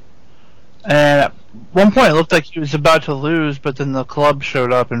Usos. And at one point it looked like he was about to lose, but then the club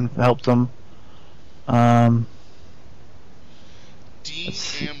showed up and helped him. Dean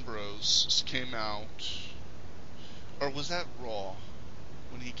Ambrose came out, or was that Raw?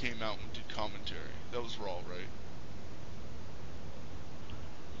 When he came out and did commentary, that was Raw, right?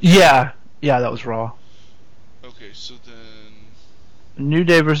 Yeah, that was Raw. Okay, so then New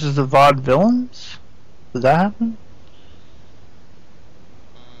Day versus the Vaudevillains? Did that happen?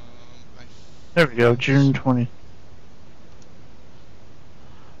 There we go, June 20.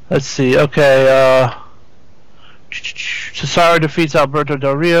 Let's see, okay, Cesaro defeats Alberto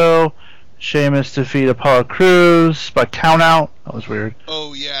Del Rio. Sheamus defeat Apollo Crews by countout. That was weird.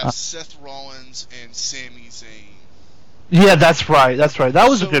 Oh yeah, Seth Rollins and Sami Zayn. Yeah, that's right. That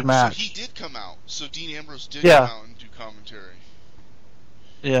was a good match. So he did come out. So Dean Ambrose did Yeah. come out and do commentary.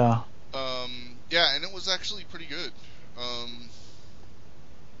 Yeah. Yeah, and it was actually pretty good.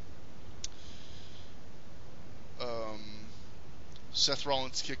 Seth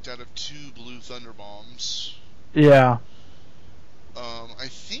Rollins kicked out of 2 Blue Thunder Bombs. Yeah. I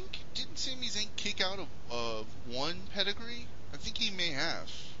think, didn't Sami Zayn kick out of 1 pedigree? I think he may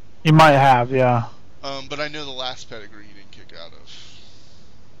have. He might have, yeah. But I know the last pedigree he didn't kick out of.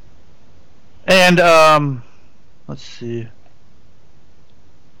 And, let's see.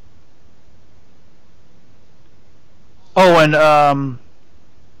 Oh, and,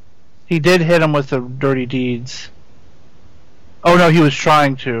 he did hit him with the Dirty Deeds. Oh, no, he was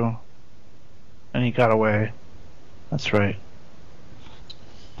trying to. And he got away. That's right.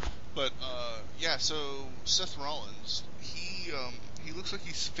 But, yeah, so Seth Rollins, he looks like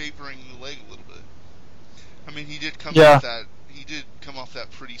he's favoring the leg a little bit. I mean, he did come off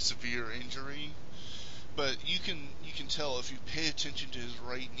that pretty severe injury, but you can tell if you pay attention to his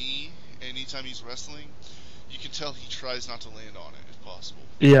right knee anytime he's wrestling, you can tell he tries not to land on it if possible.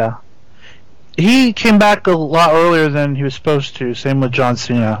 Yeah. He came back a lot earlier than he was supposed to. Same with John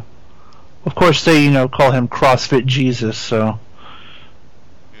Cena. Of course, they call him CrossFit Jesus. So.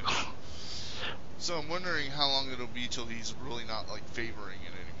 Yeah. So I'm wondering how long it'll be till he's really not favoring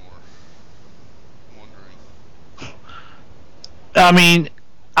it anymore. I'm wondering. I mean,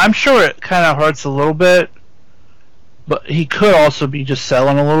 I'm sure it kind of hurts a little bit, but he could also be just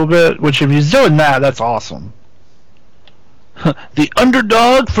selling a little bit. Which, if he's doing that, that's awesome. The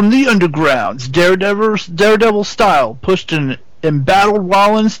underdog from the undergrounds, Daredevil style, pushed and embattled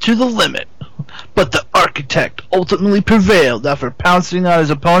Rollins to the limit. But the Architect ultimately prevailed after pouncing on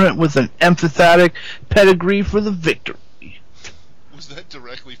his opponent with an emphatic pedigree for the victory. Was that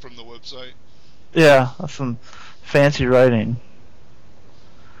directly from the website? Yeah, that's some fancy writing.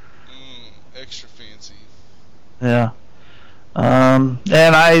 Extra fancy. Yeah. And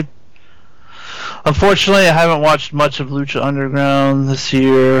unfortunately, I haven't watched much of Lucha Underground this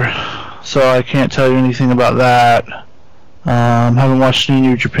year, so I can't tell you anything about that. Haven't watched any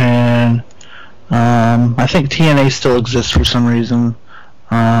New Japan. I think TNA still exists for some reason.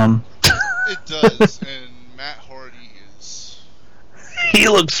 It does, and Matt Hardy is... He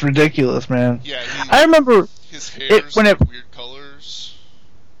looks ridiculous, man. Yeah, I remember his hair's weird colors.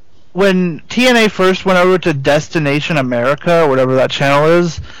 When TNA first went over to Destination America, or whatever that channel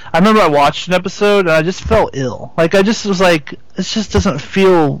is, I remember I watched an episode and I just felt ill. I just was like, this just doesn't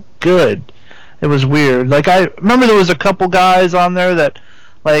feel good. It was weird. I remember there was a couple guys on there that,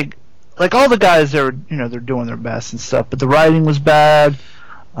 like all the guys, they're doing their best and stuff, but the writing was bad.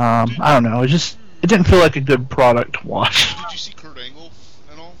 I don't know. It didn't feel like a good product to watch. Did you see Kurt Angle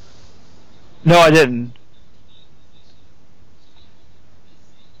at all? No, I didn't.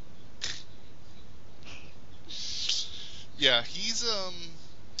 Yeah, he's I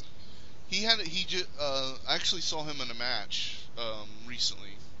actually saw him in a match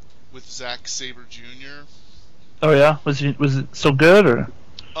recently with Zack Sabre Jr. Oh yeah, was it so good or?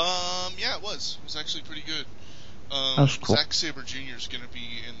 Yeah, it was. It was actually pretty good. That's cool. Zack Sabre Jr. is going to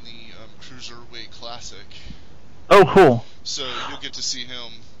be in the Cruiserweight Classic. Oh, cool. So you'll get to see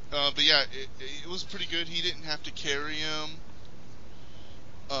him. But yeah, it was pretty good. He didn't have to carry him.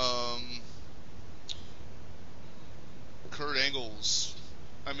 Kurt Angle's,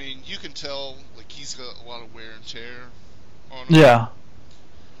 I mean, you can tell he's got a lot of wear and tear on him. Yeah.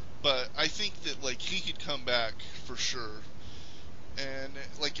 But I think that he could come back for sure. And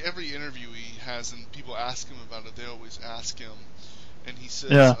every interview he has, and people ask him about it, they always ask him, and he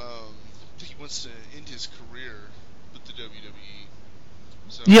says he wants to end his career with the WWE.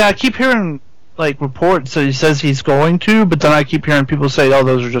 So, yeah, I keep hearing reports that he says he's going to, but then I keep hearing people say, "Oh,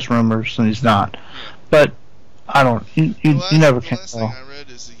 those are just rumors," and he's not. Yeah. But I don't. You never can tell. The last thing I read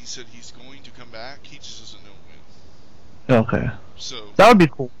is that he said he's going to come back. He just doesn't know when. Okay. So that would be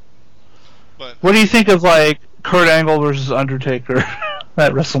cool. But what do you think of Kurt Angle versus Undertaker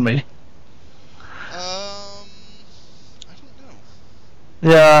at WrestleMania? I don't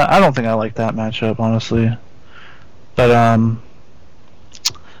know. Yeah, I don't think I like that matchup, honestly. But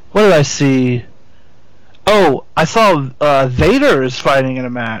what did I see? Oh, I saw Vader is fighting in a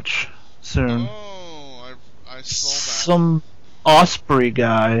match soon. Oh, I saw that. Some Osprey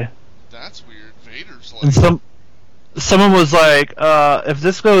guy. That's weird. Vader's and someone was like, if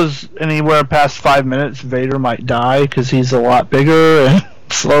this goes anywhere past 5 minutes, Vader might die because he's a lot bigger and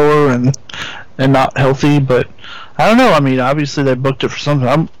slower and not healthy. But I don't know. I mean, obviously they booked it for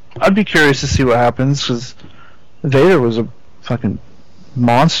something. I'd be curious to see what happens because Vader was a fucking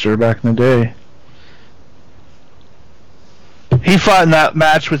monster back in the day. He fought in that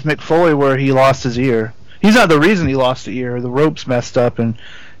match with Mick Foley where he lost his ear. He's not the reason he lost the ear. The ropes messed up and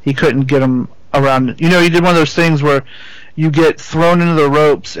he couldn't get him around. You know, he did one of those things where you get thrown into the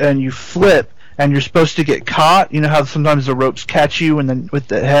ropes and you flip and you're supposed to get caught. You know how sometimes the ropes catch you and then with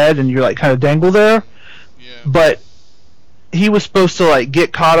the head and you're like kind of dangle there? Yeah. But he was supposed to like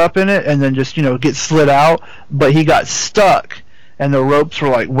get caught up in it and then just, you know, get slid out, but he got stuck and the ropes were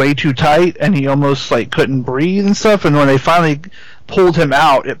like way too tight and he almost like couldn't breathe and stuff, and when they finally pulled him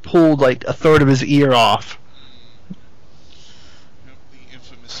out, it pulled like a third of his ear off. The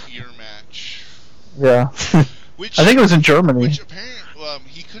infamous ear match. Yeah. Which I think it was in Germany. Which apparently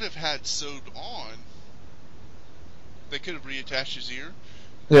he could have had sewed on. They could have reattached his ear.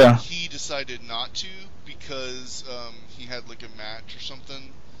 Yeah. He decided not to because he had like a match or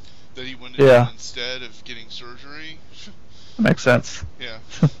something that he wanted to do instead of getting surgery. That makes sense. Yeah.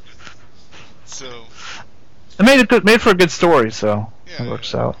 So. It made for a good story, so it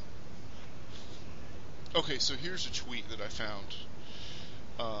works out. Okay, so here's a tweet that I found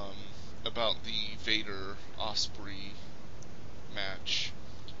about the Vader Osprey match.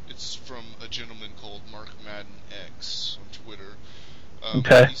 It's from a gentleman called Mark Madden X on Twitter.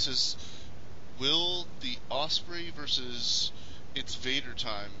 Okay. He says, "Will the Osprey versus It's Vader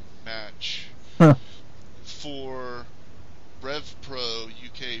Time match for Rev Pro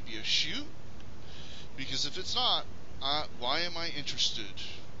UK be a shoot? Because if it's not, why am I interested?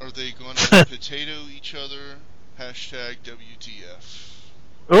 Are they going to potato each other? Hashtag WTF."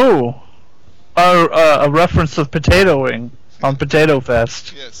 Ooh. A reference of potatoing on Potato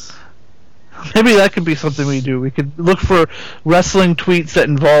Fest. Yes. Maybe that could be something we do. We could look for wrestling tweets that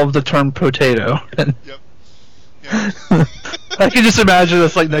involve the term potato. Yep. Yeah. I can just imagine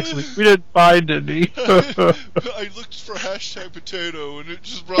this like next week. We didn't find any. I looked for hashtag potato and it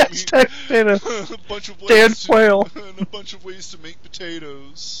just brought hashtag me potato. a bunch of ways Dan Quayle. and a bunch of ways to make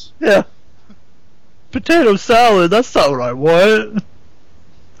potatoes. Yeah. Potato salad, that's not what I want.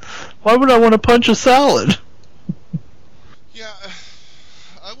 Why would I want to punch a salad? Yeah,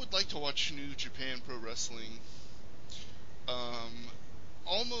 I would like to watch New Japan Pro Wrestling.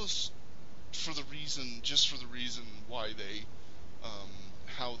 Almost for the reason why they,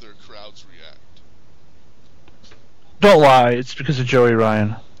 how their crowds react. Don't lie, it's because of Joey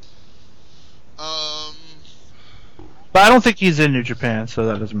Ryan. But I don't think he's in New Japan, so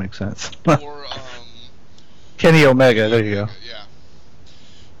that doesn't make sense. Or, Kenny Omega, there you go. Yeah.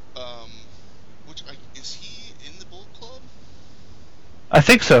 Is he in the Bullet Club? I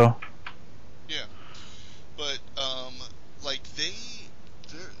think so. Yeah. But, like, the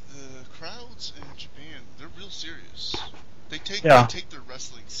crowds in Japan, they're real serious. They take their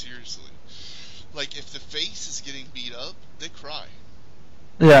wrestling seriously. Like, if the face is getting beat up, they cry.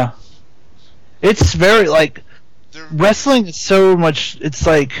 Yeah. It's very, like, wrestling is so much, it's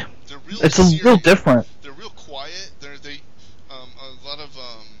like, it's a little different. They're real quiet.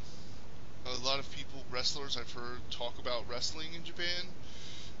 A lot of people, wrestlers I've heard talk about wrestling in Japan.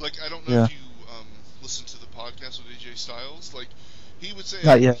 Like, I don't know if you listen to the podcast with AJ Styles. Like, he would say a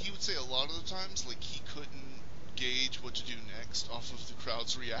lot of the times, like, he couldn't gauge what to do next off of the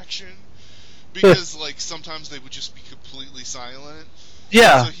crowd's reaction because, like, sometimes they would just be completely silent.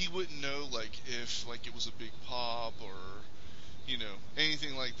 Yeah. So he wouldn't know, like, if, like, it was a big pop or, you know,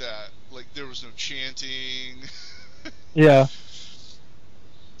 anything like that. Like, there was no chanting. Yeah.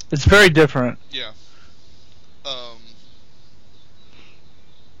 It's very different. Yeah.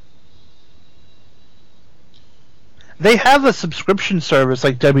 They have a subscription service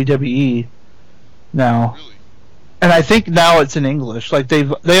like WWE now. Really? And I think now it's in English. Like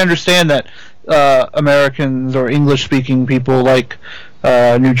they understand that Americans or English speaking people like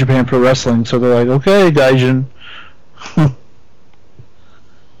New Japan Pro Wrestling, so they're like, okay, Gaijin.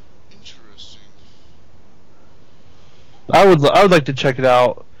 Interesting. I would like to check it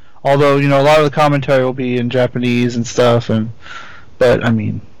out. Although, you know, a lot of the commentary will be in Japanese and stuff, but I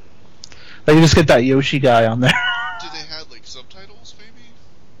mean, they can just get that Yoshi guy on there. Do they have like subtitles, maybe?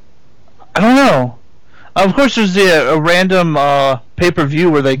 I don't know. Of course, there's a random pay-per-view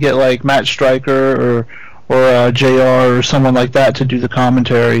where they get like Matt Striker or JR or someone like that to do the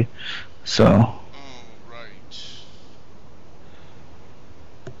commentary. So. Oh, right.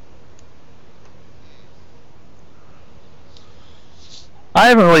 I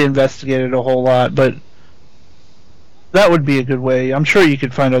haven't really investigated a whole lot, but that would be a good way. I'm sure you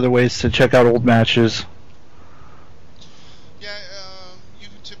could find other ways to check out old matches. Yeah, you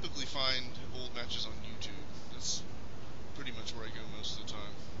can typically find old matches on YouTube. That's pretty much where I go most of the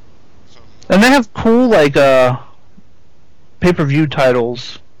time. And they have cool pay-per-view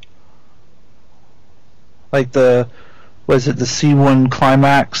titles, like the C1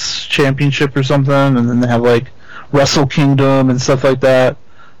 Climax Championship or something, and then they have like Wrestle Kingdom and stuff like that.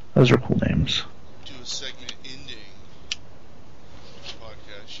 Those are cool names. Do a segment ending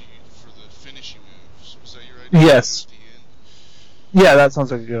podcast for the finishing moves. Was that your idea? Yes. Yeah, that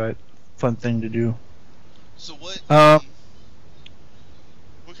sounds like a good, fun thing to do. So what kind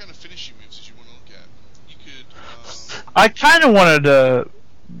of finishing moves did you want to look at? You could. I kind of wanted to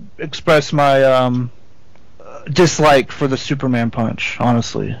express my dislike for the Superman punch,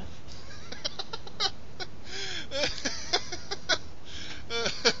 honestly.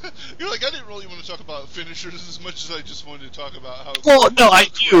 You're like, I didn't really want to talk about finishers as much as I just wanted to talk about how. Well, no, I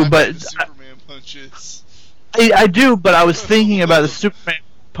do, but the Superman punches. I do, but I was thinking about the Superman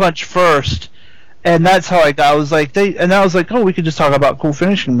punch first, and that's how I was like, oh, we could just talk about cool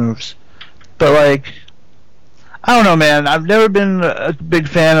finishing moves, but like, I don't know, man. I've never been a big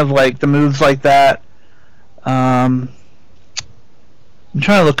fan of like the moves like that. I'm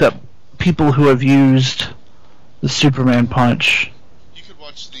trying to look up people who have used the Superman punch. You could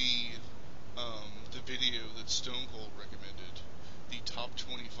watch the video that Stone Cold recommended, the top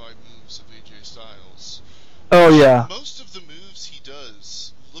 25 moves of AJ Styles. Oh yeah. Most of the moves he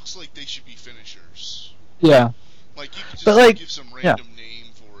does looks like they should be finishers. Yeah. Like you could just but give some random name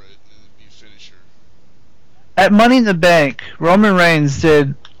for it and it'd be a finisher. At Money in the Bank, Roman Reigns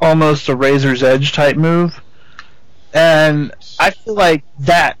did almost a Razor's Edge type move, and I feel like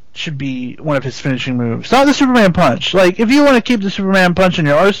that should be one of his finishing moves. Not the Superman punch. Like, if you want to keep the Superman punch in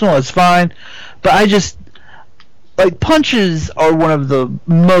your arsenal, it's fine, but I just, like, punches are one of the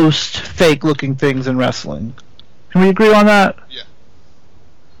most fake-looking things in wrestling. Can we agree on that? Yeah.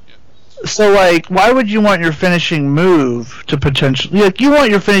 So, like, why would you want your finishing move to potentially... Like, you want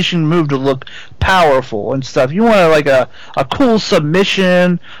your finishing move to look powerful and stuff. You want, like, a cool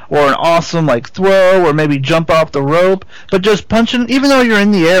submission or an awesome, like, throw or maybe jump off the rope. But just punching... Even though you're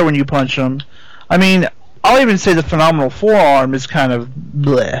in the air when you punch them... I mean, I'll even say the phenomenal forearm is kind of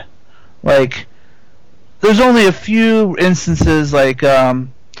bleh. Like, there's only a few instances, like, I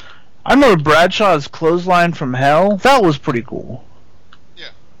remember Bradshaw's clothesline from hell. That was pretty cool.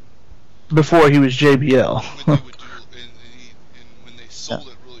 Before he was JBL. When they would do, and when they sold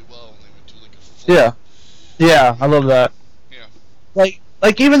it really well, and they would do like a flip. Yeah, I love that. Yeah.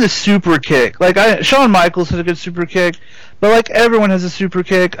 Like even the super kick. Like Shawn Michaels has a good super kick, but like everyone has a super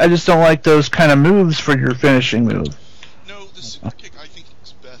kick. I just don't like those kind of moves for your finishing move. No, the super kick I think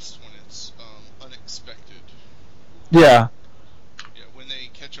is best when it's unexpected. Yeah. Yeah, when they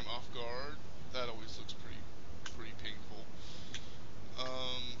catch him off guard, that always looks pretty painful.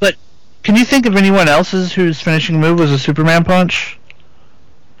 But can you think of anyone else's whose finishing move was a Superman punch?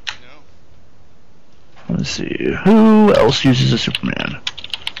 No. Let's see. Who else uses a Superman?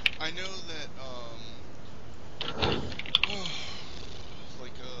 I know that,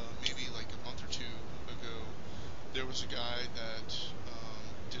 maybe like a month or two ago, there was a guy that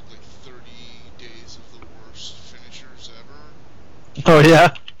did like 30 days of the worst finishers ever. Oh,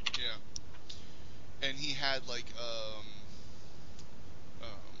 yeah? Yeah. And he had like,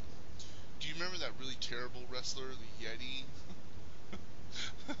 do you remember that really terrible wrestler, the Yeti?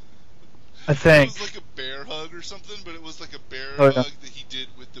 I think. It was like a bear hug or something, but it was like a bear Oh, hug yeah. that he did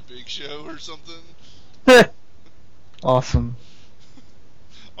with the Big Show or something. Awesome.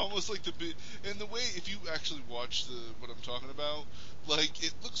 Almost like the big, and the way, if you actually watch what I'm talking about, like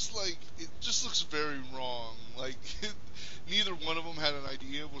it just looks very wrong. Like neither one of them had an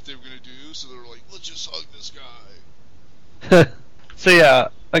idea of what they were gonna do, so they were like, let's just hug this guy. So yeah,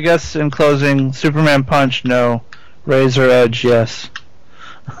 I guess in closing, Superman punch, no. Razor Edge, yes.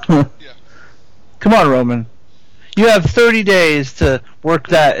 Yeah. Come on, Roman. You have 30 days to work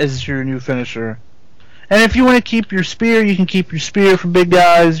that as your new finisher. And if you want to keep your spear, you can keep your spear for big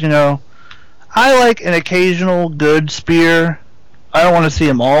guys, you know. I like an occasional good spear. I don't want to see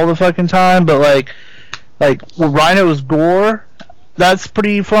him all the fucking time, but like Rhino's Gore, that's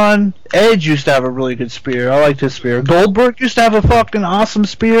pretty fun. Edge used to have a really good spear. I liked his spear. Goldberg used to have a fucking awesome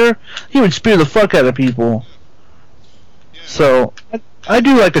spear. He would spear the fuck out of people. Yeah. So, I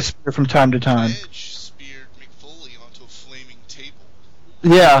do like a spear from time to time. Edge speared Mick Foley onto a flaming table.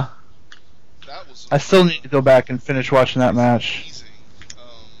 Yeah. That was I still need to go back and finish watching that match. amazing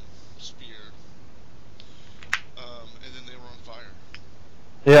spear. And then they were on fire.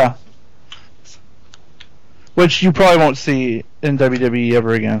 Yeah. Which you probably won't see in WWE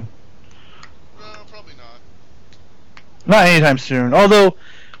ever again. Probably not. Not anytime soon. Although,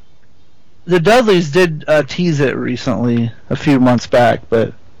 the Dudleys did tease it recently, a few months back,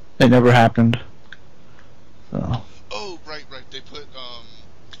 but it never happened. So Oh, right. They put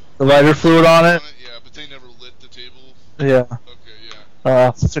the lighter fluid on it. Yeah, but they never lit the table. Yeah. Okay,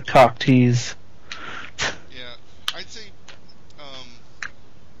 yeah. Such a cock tease. Yeah, I'd say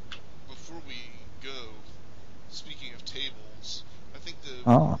before we go, speaking of tables, I think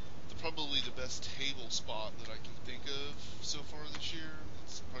probably the best table spot that I can think of so far this year,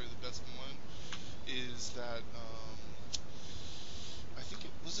 it's probably the best one, is that I think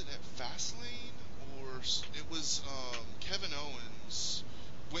it was at Fastlane, or it was Kevin Owens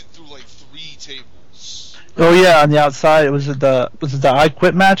went through like 3 tables. Oh yeah, on the outside. Was it the I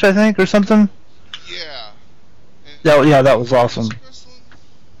Quit match, I think, or something? Yeah. Yeah, that was awesome.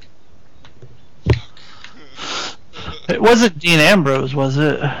 It wasn't Dean Ambrose, was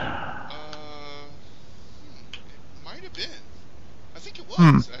it? It might have been. I think it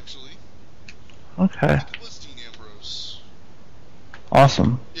was, actually. Okay. I think it was Dean Ambrose.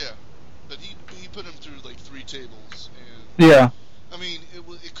 Awesome. Yeah, but he put him through like 3 tables, and yeah. I mean,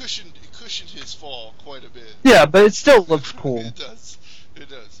 it cushioned his fall quite a bit. Yeah, but it still looks cool. It does.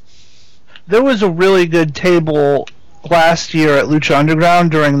 There was a really good table last year at Lucha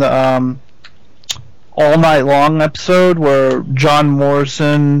Underground during the All Night Long episode where John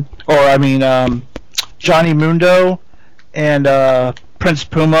Morrison, Johnny Mundo and Prince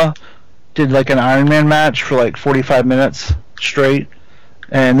Puma did like an Iron Man match for like 45 minutes straight,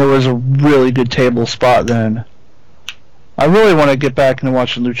 and there was a really good table spot then. I really want to get back into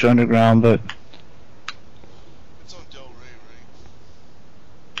watching Lucha Underground, but it's on Del Rey,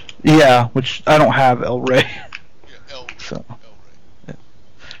 right? yeah, which I don't have El Rey. Yeah, El Rey. Yeah.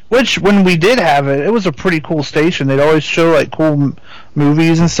 Which, when we did have it, it was a pretty cool station. They'd always show like cool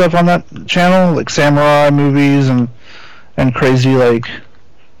movies and stuff on that channel, like samurai movies and crazy, like,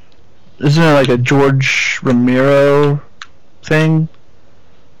 isn't it like a George Romero thing?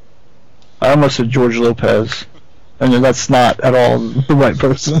 I almost said George Lopez. I mean, that's not at all the right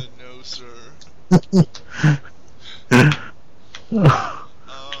person. No, sir.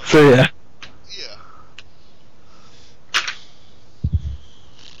 So yeah. Yeah.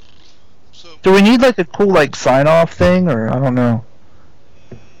 So do we need like a cool like sign off thing, or I don't know?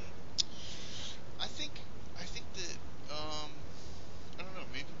 I think that I don't know.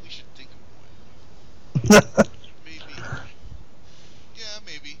 Maybe we should think of one.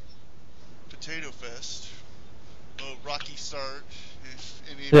 Maybe. Potato Fest. Rocky start. If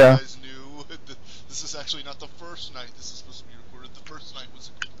any of you guys knew, this is actually not the first night this is supposed to be recorded. The first night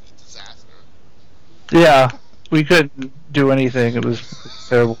was a complete disaster. Yeah, we couldn't do anything. It was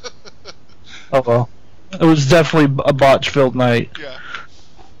terrible. Oh well. It was definitely a botch-filled night. Yeah.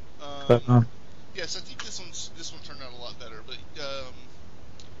 But, yes, I think this one turned out a lot better. But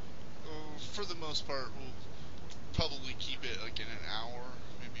for the most part, we'll probably keep it like in an hour,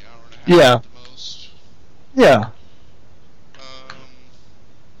 maybe an hour and a half at the most. Yeah.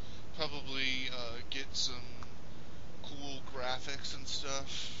 Probably get some cool graphics and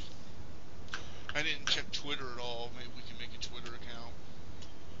stuff. I didn't check Twitter at all. Maybe we can make a Twitter account.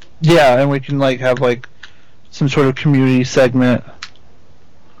 Yeah, and we can like have like some sort of community segment.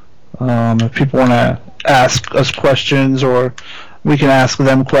 If people want to ask us questions, or we can ask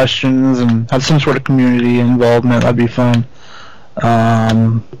them questions and have some sort of community involvement, that'd be fun.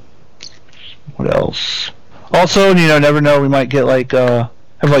 What else? Also, never know, we might get like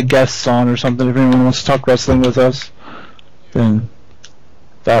have like guests on or something. If anyone wants to talk wrestling with us, then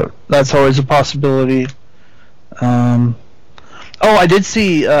that's always a possibility. I did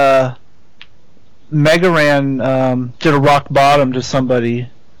see Mega Ran did a rock bottom to somebody.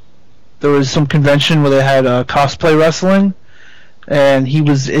 There was some convention where they had cosplay wrestling, and he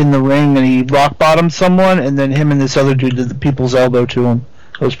was in the ring and he rock bottomed someone, and then him and this other dude did the people's elbow to him.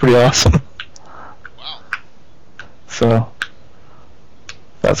 It was pretty awesome. Wow. So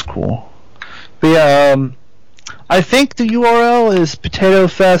that's cool. But yeah, I think the URL is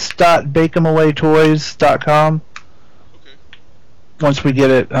potatofest.bakeemawaytoys.com. Okay. Once we get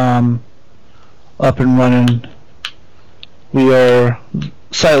it up and running, we are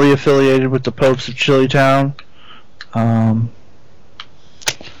slightly affiliated with the Popes of Chilitown.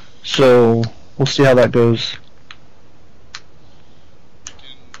 So we'll see how that goes.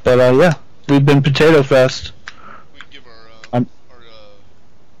 But yeah, we've been Potato Fest. We can give our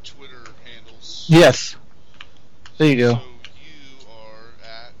Twitter handles. Yes. There you go. So you are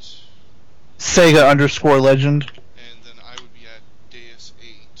at Sega_legend. And then I would be at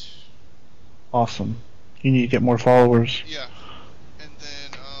Deus8. Awesome. You need to get more followers. Yeah. And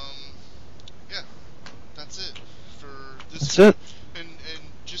then yeah, that's it for this That's week. it. And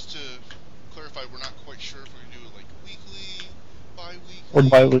just to clarify, we're not quite sure if we're gonna do it like weekly, bi-weekly. Or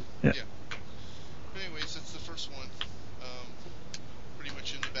why would? Yeah. But anyways, that's the first one. Pretty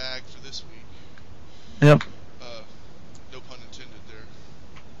much in the bag for this week. Yep. No pun intended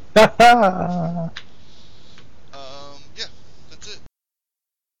there.